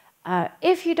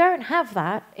 If you don't have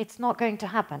that, it's not going to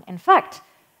happen. In fact,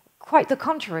 quite the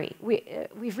contrary.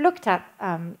 We've looked at,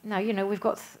 now, we've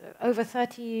got over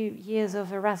 30 years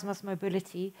of Erasmus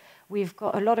mobility. We've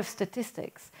got a lot of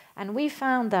statistics. And we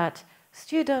found that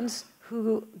students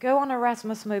who go on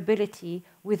Erasmus mobility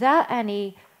without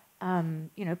any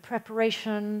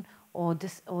preparation or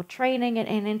training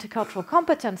in intercultural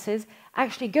competences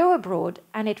actually go abroad,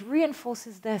 and it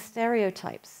reinforces their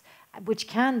stereotypes, which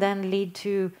can then lead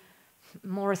to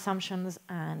more assumptions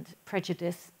and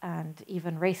prejudice and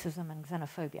even racism and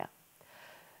xenophobia.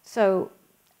 So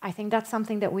I think that's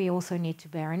something that we also need to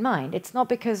bear in mind. It's not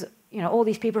because all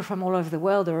these people from all over the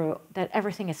world that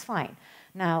everything is fine.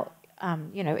 Now,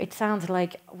 it sounds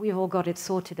like we've all got it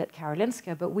sorted at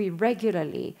Karolinska, but we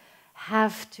regularly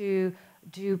have to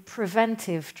do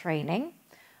preventive training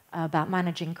about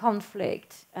managing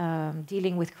conflict,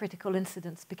 dealing with critical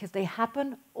incidents, because they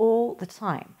happen all the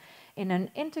time. In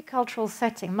an intercultural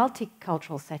setting,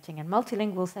 multicultural setting, and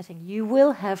multilingual setting, you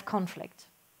will have conflict.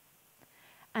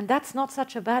 And that's not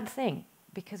such a bad thing,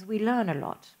 because we learn a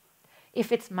lot.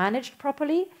 If it's managed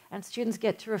properly, and students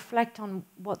get to reflect on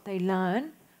what they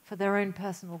learn for their own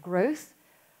personal growth,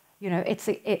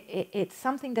 it's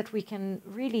something that we can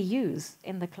really use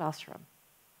in the classroom.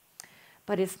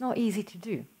 But it's not easy to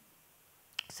do.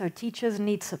 So teachers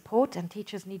need support and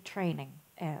teachers need training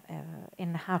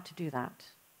in how to do that.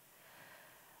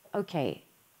 Okay,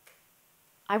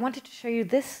 I wanted to show you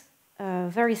this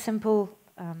very simple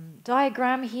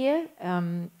diagram here,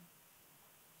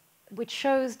 which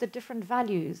shows the different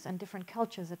values and different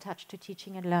cultures attached to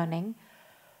teaching and learning,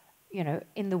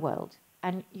 in the world.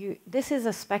 And this is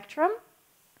a spectrum,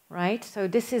 right? So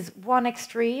this is one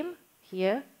extreme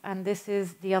here, and this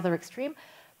is the other extreme.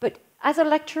 But as a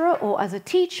lecturer or as a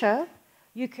teacher,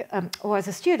 or as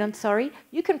a student, sorry,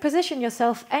 you can position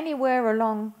yourself anywhere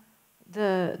along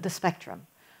the spectrum.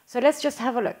 So let's just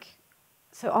have a look.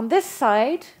 So on this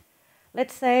side,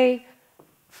 let's say,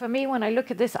 for me, when I look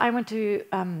at this, I went to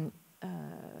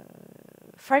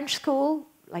French school,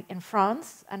 like in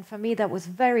France, and for me that was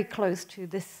very close to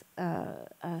this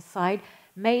side.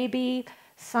 Maybe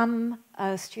some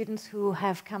students who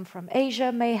have come from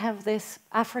Asia may have this,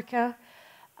 Africa,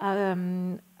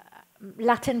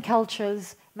 Latin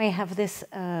cultures may have this,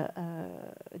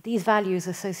 these values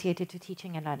associated to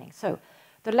teaching and learning. So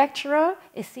the lecturer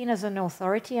is seen as an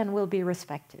authority and will be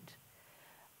respected.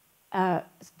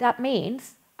 That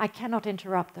means I cannot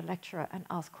interrupt the lecturer and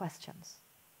ask questions,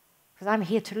 because I'm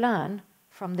here to learn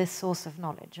from this source of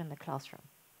knowledge in the classroom.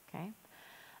 Okay?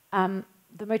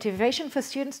 The motivation for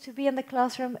students to be in the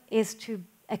classroom is to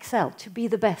excel, to be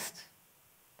the best.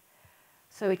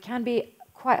 So it can be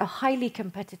quite a highly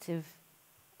competitive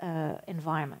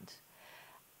environment.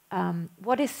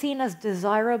 What is seen as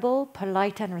desirable,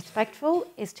 polite, and respectful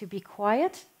is to be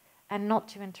quiet and not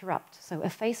to interrupt. So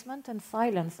effacement and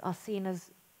silence are seen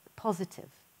as positive.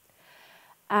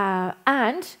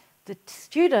 And the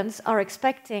students are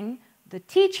expecting the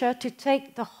teacher to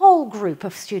take the whole group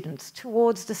of students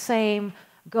towards the same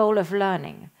goal of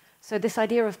learning. So this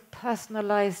idea of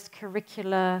personalized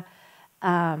curricula,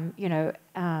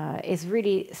 is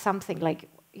really something like,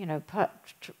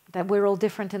 that we're all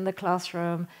different in the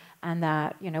classroom and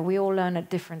that, we all learn at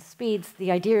different speeds.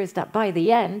 The idea is that by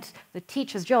the end, the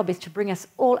teacher's job is to bring us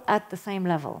all at the same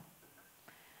level,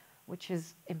 which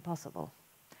is impossible.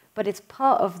 But it's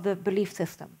part of the belief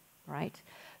system, right?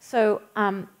 So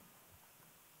I'm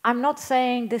not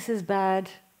saying this is bad.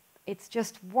 It's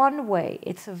just one way.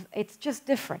 It's just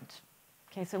different.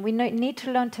 Okay, so we need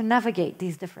to learn to navigate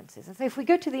these differences. And so if we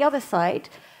go to the other side,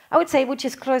 I would say, which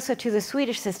is closer to the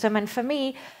Swedish system, and for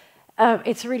me,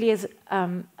 it's really is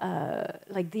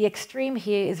like the extreme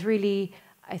here is really,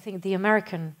 I think, the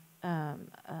American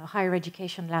higher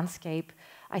education landscape.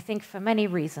 I think for many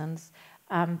reasons,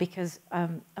 because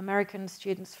American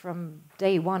students from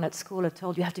day one at school are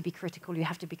told you have to be critical, you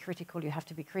have to be critical, you have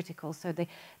to be critical. So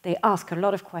they ask a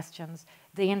lot of questions,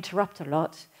 they interrupt a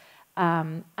lot.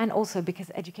 And also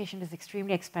because education is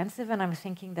extremely expensive, and I'm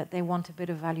thinking that they want a bit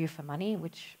of value for money,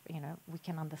 which we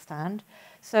can understand.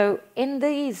 So in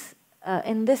this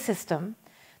system,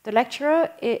 the lecturer,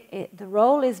 the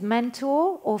role is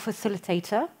mentor or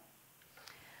facilitator.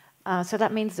 So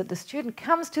that means that the student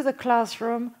comes to the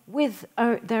classroom with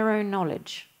their own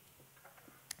knowledge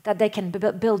that they can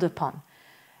build upon.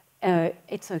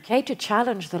 It's okay to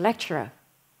challenge the lecturer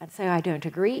and say, I don't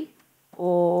agree,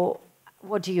 or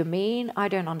what do you mean? I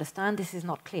don't understand. This is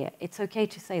not clear. It's okay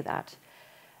to say that.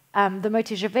 The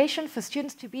motivation for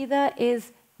students to be there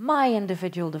is my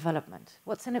individual development.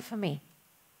 What's in it for me?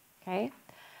 Okay.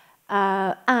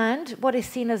 And what is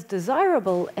seen as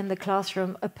desirable in the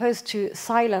classroom, opposed to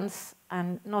silence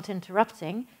and not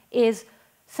interrupting, is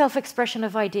self-expression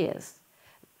of ideas.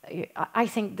 I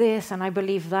think this and I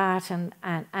believe that,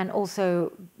 and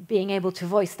also being able to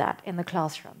voice that in the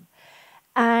classroom.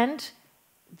 And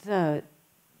the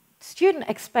student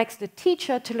expects the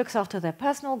teacher to look after their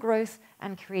personal growth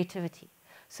and creativity.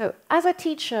 So as a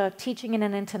teacher teaching in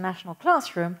an international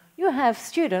classroom, you have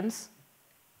students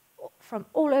from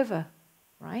all over,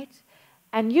 right?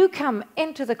 And you come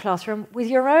into the classroom with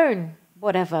your own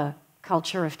whatever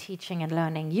culture of teaching and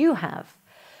learning you have.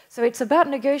 So it's about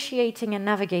negotiating and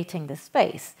navigating the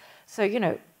space.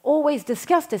 So, always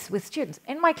discuss this with students.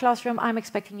 In my classroom, I'm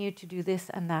expecting you to do this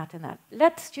and that and that.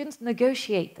 Let students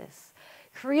negotiate this.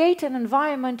 Create an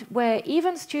environment where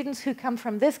even students who come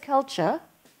from this culture,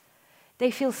 they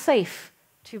feel safe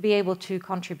to be able to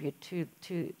contribute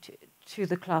to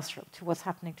the classroom, to what's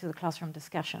happening to the classroom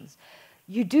discussions.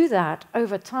 You do that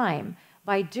over time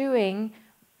by doing,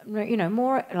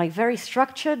 more like very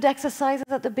structured exercises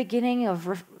at the beginning of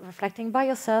reflecting by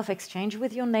yourself, exchange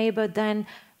with your neighbor. Then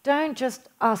don't just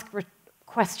ask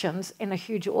questions in a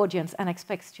huge audience and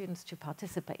expect students to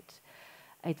participate.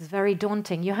 It's very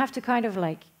daunting. You have to kind of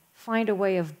like find a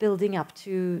way of building up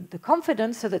to the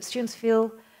confidence so that students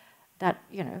feel that,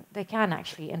 they can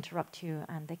actually interrupt you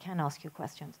and they can ask you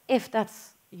questions, if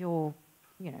that's your,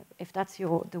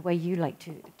 the way you like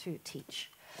to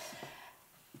teach.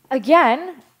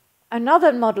 Again,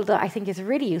 another model that I think is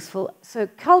really useful, so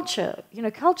culture.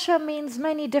 Culture means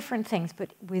many different things,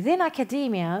 but within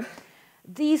academia,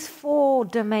 these 4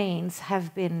 domains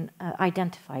have been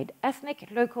identified: ethnic,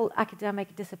 local,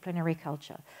 academic, disciplinary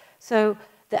culture. So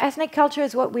the ethnic culture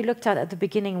is what we looked at the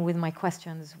beginning with my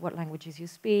questions: what languages you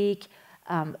speak,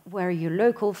 where are you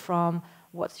local from,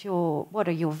 what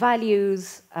are your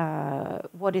values,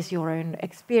 what is your own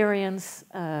experience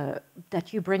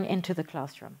that you bring into the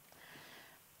classroom.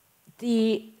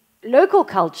 The local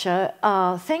culture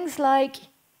are things like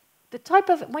the type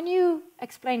of, when you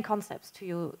explain concepts to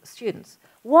your students,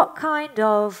 what kind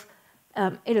of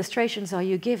illustrations are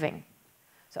you giving?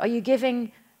 So are you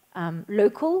giving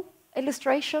local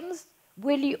illustrations?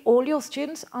 Will all your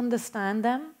students understand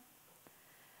them?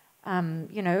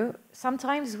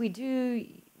 Sometimes we do,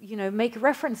 make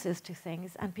references to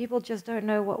things and people just don't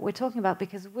know what we're talking about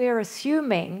because we're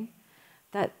assuming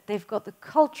that they've got the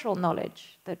cultural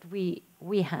knowledge that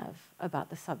we have about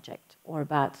the subject or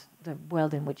about the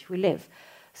world in which we live.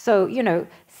 So,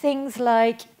 things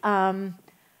like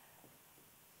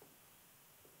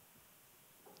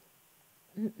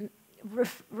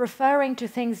referring to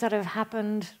things that have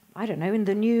happened, I don't know, in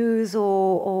the news,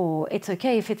 or it's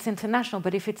okay if it's international,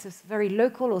 but if it's very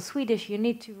local or Swedish, you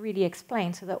need to really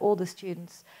explain so that all the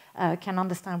students can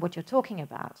understand what you're talking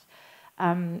about.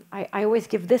 I always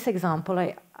give this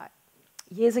example.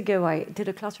 Years ago, I did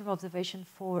a classroom observation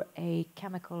for a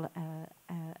chemical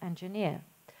engineer.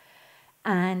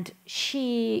 And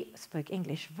she spoke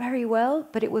English very well,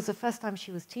 but it was the first time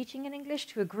she was teaching in English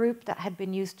to a group that had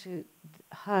been used to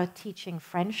her teaching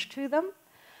French to them.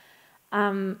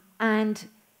 And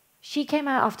she came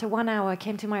out after 1 hour,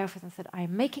 came to my office and said,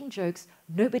 "I'm making jokes,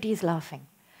 nobody's laughing.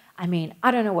 I mean,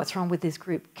 I don't know what's wrong with this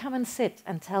group. Come and sit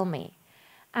and tell me."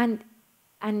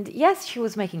 And yes, she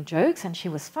was making jokes and she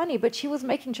was funny, but she was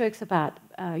making jokes about,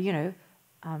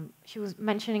 she was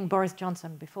mentioning Boris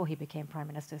Johnson before he became Prime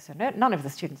Minister, so none of the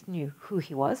students knew who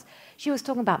he was. She was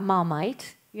talking about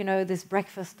Marmite, this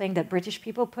breakfast thing that British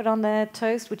people put on their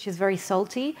toast, which is very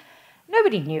salty.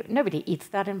 Nobody knew. Nobody eats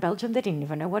that in Belgium. They didn't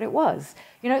even know what it was.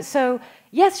 So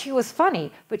yes, she was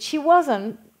funny, but she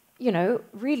wasn't,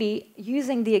 really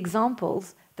using the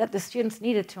examples that the students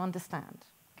needed to understand.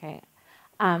 Okay.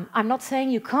 I'm not saying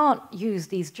you can't use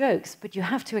these jokes, but you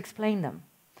have to explain them.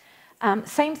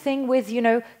 Same thing with,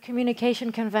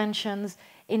 communication conventions.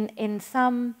 In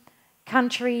some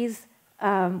countries,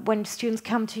 when students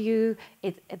come to you,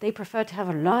 they prefer to have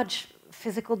a large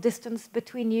physical distance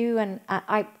between you, and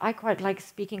I quite like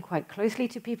speaking quite closely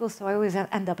to people, so I always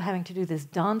end up having to do this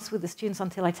dance with the students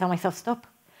until I tell myself, stop.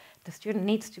 The student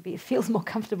needs to feels more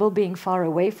comfortable being far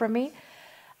away from me.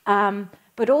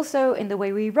 But also in the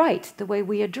way we write, the way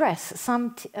we address.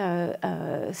 Some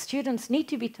students need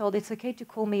to be told it's okay to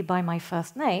call me by my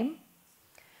first name,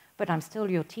 but I'm still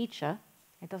your teacher.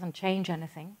 It doesn't change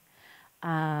anything,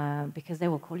 because they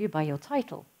will call you by your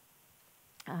title.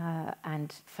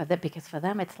 And because for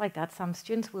them it's like that. Some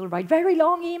students will write very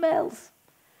long emails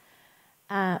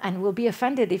and will be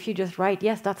offended if you just write,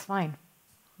 yes, that's fine,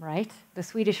 right? The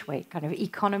Swedish way, kind of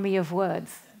economy of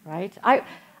words, right?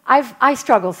 I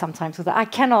struggle sometimes with that. I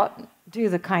cannot do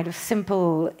the kind of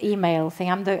simple email thing.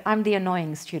 I'm the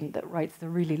annoying student that writes the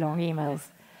really long emails.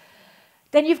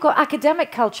 Then you've got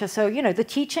academic culture, so the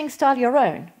teaching style your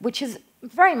own, which is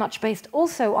very much based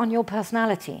also on your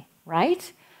personality,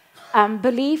 right?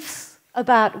 Beliefs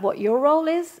about what your role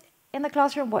is in the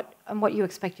classroom, and what you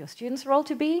expect your students' role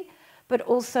to be, but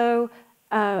also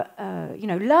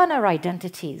learner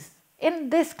identities.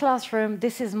 In this classroom,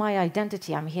 this is my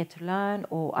identity. I'm here to learn,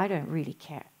 or I don't really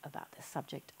care about this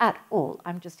subject at all.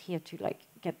 I'm just here to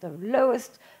get the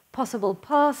lowest possible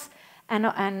pass,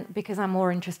 and because I'm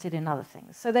more interested in other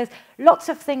things. So there's lots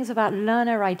of things about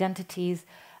learner identities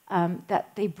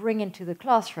that they bring into the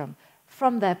classroom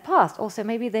from their past. Also,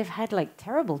 maybe they've had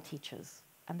terrible teachers,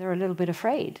 and they're a little bit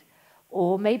afraid.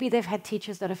 Or maybe they've had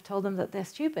teachers that have told them that they're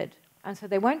stupid, and so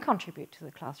they won't contribute to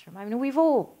the classroom. I mean, we've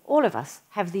all of us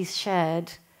have these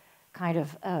shared kind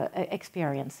of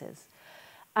experiences.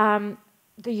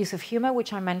 The use of humor,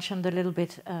 which I mentioned a little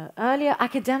bit earlier.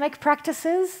 Academic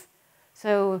practices.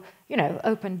 So,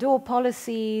 open door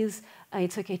policies.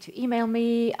 It's okay to email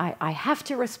me. I have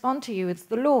to respond to you. It's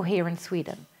the law here in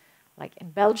Sweden. Like in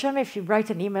Belgium, if you write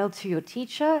an email to your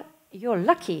teacher, you're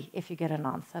lucky if you get an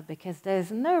answer, because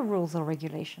there's no rules or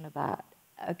regulation about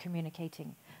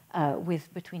communicating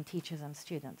between teachers and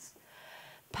students.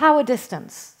 Power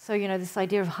distance, so this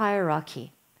idea of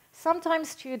hierarchy. Sometimes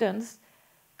students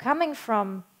coming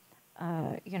from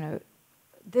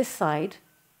this side,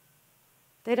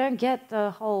 they don't get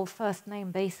the whole first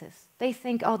name basis. They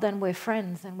think, oh, then we're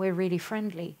friends and we're really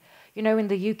friendly. In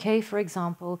the UK, for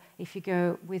example, if you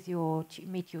go with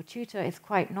meet your tutor, it's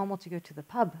quite normal to go to the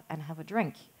pub and have a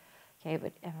drink. Okay,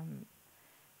 but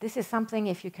this is something,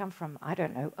 if you come from, I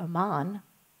don't know, Oman,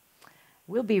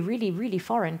 will be really, really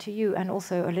foreign to you, and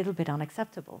also a little bit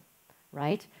unacceptable,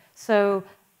 right? So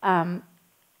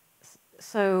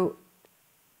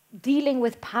dealing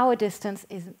with power distance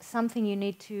is something you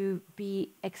need to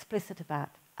be explicit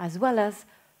about, as well as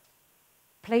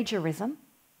plagiarism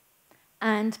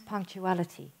and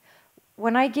punctuality.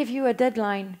 When I give you a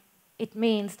deadline, it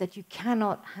means that you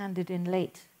cannot hand it in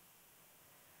late.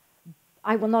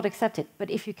 I will not accept it,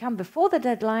 but if you come before the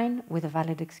deadline with a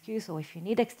valid excuse, or if you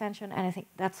need extension, anything,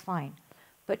 that's fine.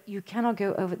 But you cannot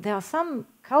go over. There are some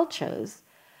cultures,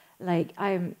 like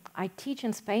I teach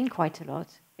in Spain quite a lot.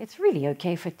 It's really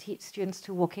okay for students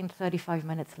to walk in 35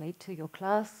 minutes late to your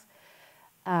class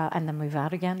and then move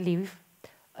out again, leave.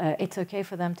 It's okay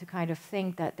for them to kind of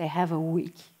think that they have a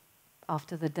week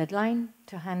after the deadline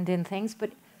to hand in things.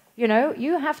 But,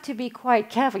 you have to be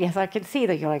quite careful. Yes, I can see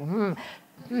that you're like,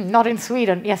 not in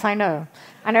Sweden. Yes, I know.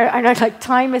 I know, like,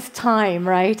 time is time,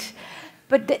 right?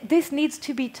 But this needs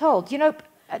to be told.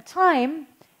 Time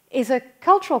is a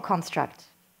cultural construct.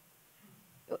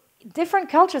 Different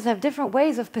cultures have different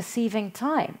ways of perceiving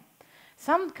time.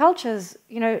 Some cultures,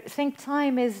 think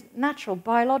time is natural,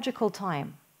 biological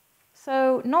time.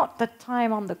 So not the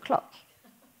time on the clock.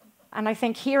 And I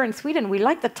think here in Sweden, we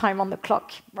like the time on the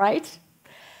clock, right?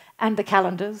 and the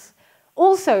calendars.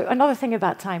 Also, another thing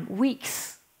about time,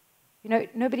 weeks. You know,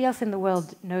 nobody else in the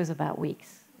world knows about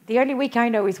weeks. The only week I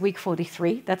know is week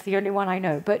 43. That's the only one I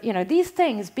know. But, you know, these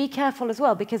things, be careful as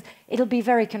well, because it'll be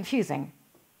very confusing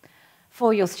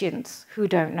for your students who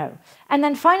don't know. And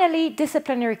then finally,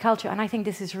 disciplinary culture, and I think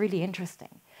this is really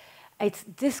interesting. It's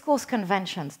discourse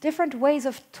conventions, different ways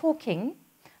of talking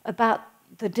about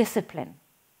the discipline.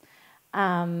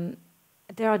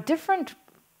 There are different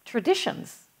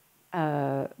traditions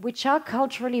which are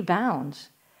culturally bound.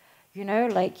 You know,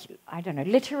 like, I don't know,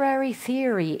 literary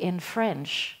theory in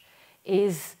French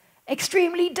is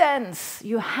extremely dense.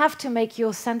 You have to make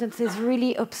your sentences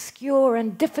really obscure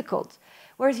and difficult.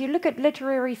 Whereas you look at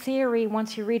literary theory,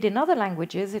 once you read in other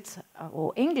languages,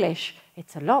 or English,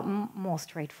 it's a lot more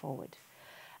straightforward.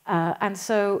 And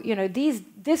so, you know, these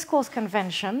discourse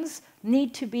conventions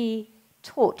need to be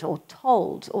taught or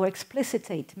told or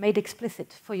made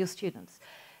explicit for your students.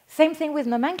 Same thing with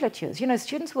nomenclatures. You know,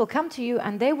 students will come to you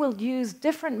and they will use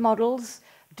different models,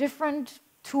 different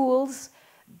tools,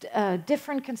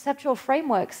 different conceptual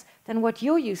frameworks than what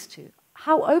you're used to.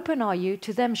 How open are you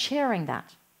to them sharing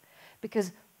that?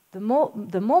 Because the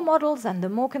more models and the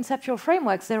more conceptual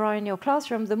frameworks there are in your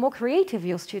classroom, the more creative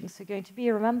your students are going to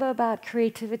be. Remember about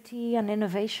creativity and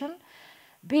innovation?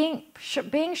 Being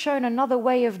shown another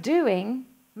way of doing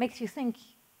makes you think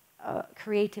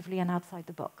creatively and outside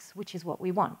the box, which is what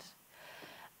we want.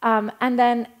 And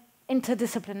then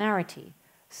interdisciplinarity.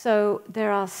 So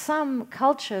there are some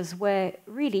cultures where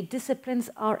really disciplines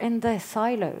are in their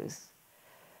silos.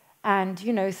 And,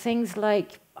 you know, things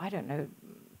like, I don't know,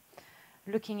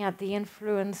 looking at the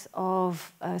influence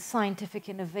of scientific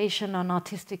innovation on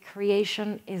artistic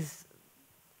creation is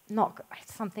not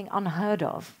something unheard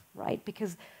of, right?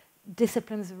 Because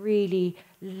disciplines really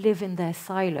live in their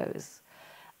silos.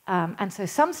 And so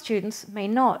some students may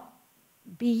not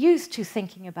be used to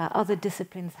thinking about other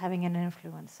disciplines having an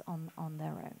influence on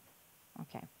their own.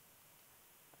 Okay.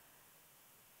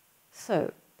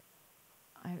 So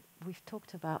we've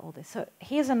talked about all this. So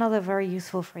here's another very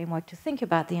useful framework to think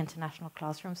about the international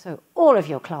classroom. So all of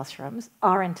your classrooms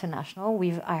are international.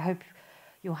 I hope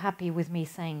you're happy with me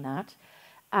saying that.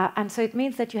 And so it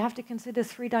means that you have to consider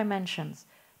 3 dimensions: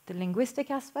 the linguistic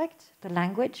aspect, the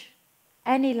language,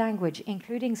 any language,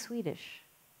 including Swedish,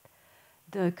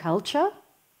 the culture,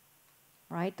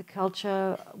 right? The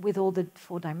culture with all the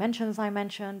 4 dimensions I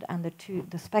mentioned, and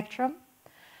the spectrum,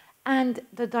 and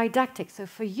the didactic. So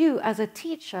for you as a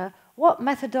teacher, what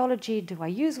methodology do I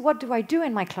use? What do I do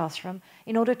in my classroom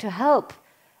in order to help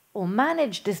or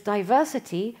manage this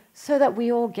diversity so that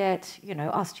we all get, you know,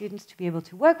 our students to be able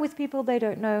to work with people they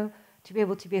don't know, to be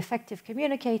able to be effective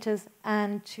communicators,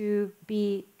 and to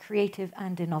be creative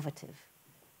and innovative.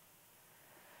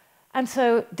 And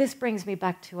so this brings me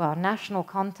back to our national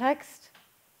context.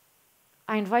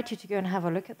 I invite you to go and have a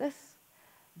look at this.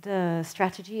 The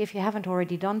strategy, if you haven't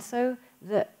already done so,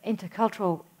 the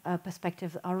intercultural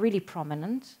perspectives are really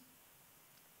prominent.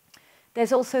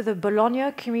 There's also the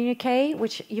Bologna communique,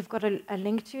 which you've got a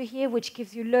link to here, which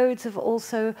gives you loads of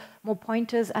also more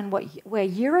pointers and where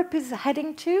Europe is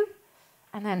heading to,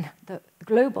 and then the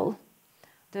global,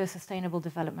 the Sustainable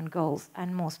Development Goals,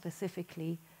 and more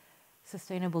specifically,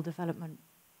 Sustainable Development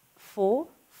 4.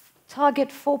 Target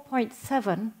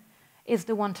 4.7 is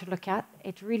the one to look at.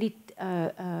 It really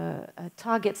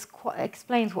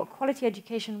explains what quality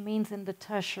education means in the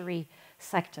tertiary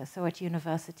sector, so at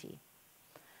university.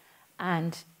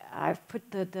 And I've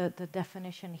put the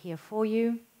definition here for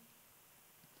you.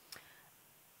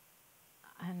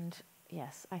 And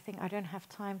yes, I think I don't have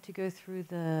time to go through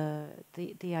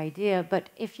the idea, but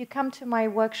if you come to my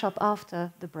workshop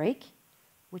after the break,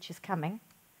 which is coming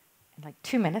in like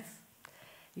 2 minutes,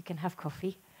 you can have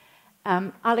coffee.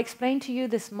 I'll explain to you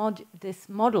this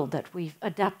model that we've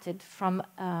adapted from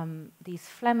these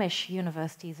Flemish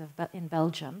universities in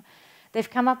Belgium. They've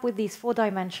come up with these 4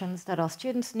 dimensions that our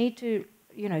students need to,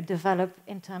 you know, develop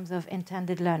in terms of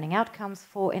intended learning outcomes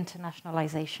for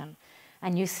internationalization.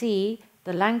 And you see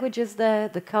the language is there,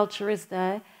 the culture is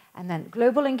there, and then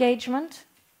global engagement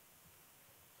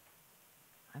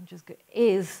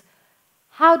is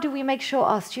how do we make sure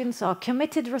our students are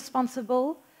committed,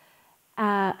 responsible,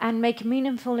 and make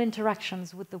meaningful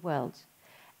interactions with the world.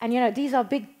 And, you know, these are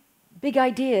big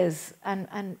ideas,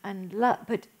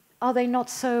 but are they not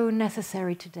so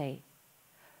necessary today?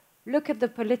 Look at the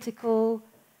political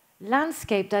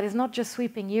landscape that is not just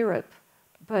sweeping Europe,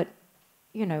 but,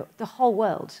 you know, the whole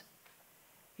world.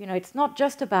 You know, it's not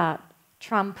just about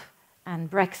Trump and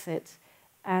Brexit,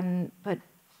 but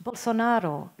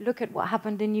Bolsonaro, look at what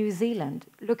happened in New Zealand,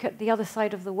 look at the other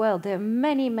side of the world. There are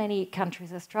many, many countries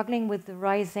that are struggling with the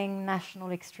rising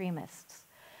national extremists.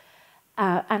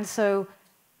 And so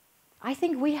I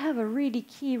think we have a really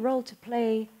key role to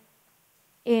play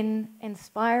in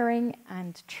inspiring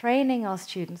and training our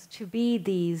students to be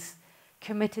these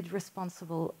committed,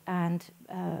 responsible, and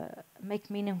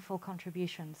make meaningful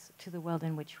contributions to the world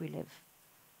in which we live.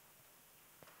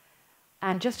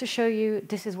 And just to show you,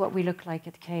 this is what we look like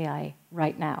at KI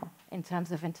right now in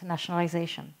terms of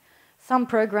internationalization. Some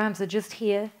programs are just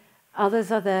here,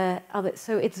 others are there.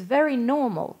 So it's very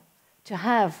normal to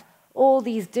have all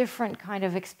these different kind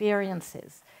of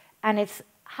experiences. And it's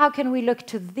how can we look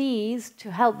to these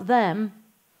to help them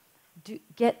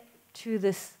get to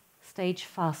this stage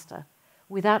faster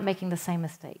without making the same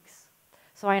mistakes.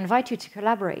 So I invite you to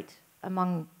collaborate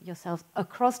among yourselves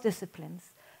across disciplines,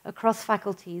 across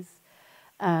faculties,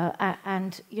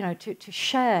 and to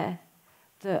share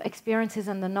the experiences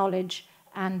and the knowledge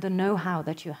and the know-how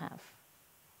that you have.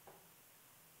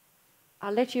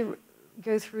 I'll let you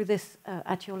go through this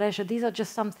at your leisure. These are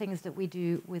just some things that we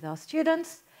do with our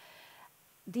students.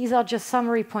 These are just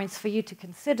summary points for you to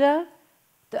consider.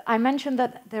 I mentioned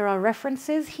that there are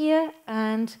references here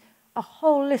and a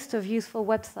whole list of useful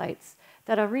websites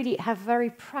that are really have very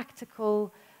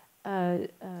practical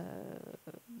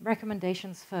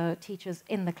recommendations for teachers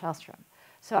in the classroom.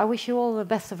 So I wish you all the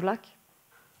best of luck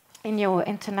in your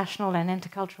international and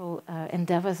intercultural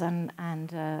endeavors, and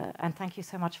thank you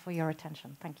so much for your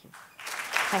attention. Thank you.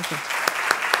 Thank you.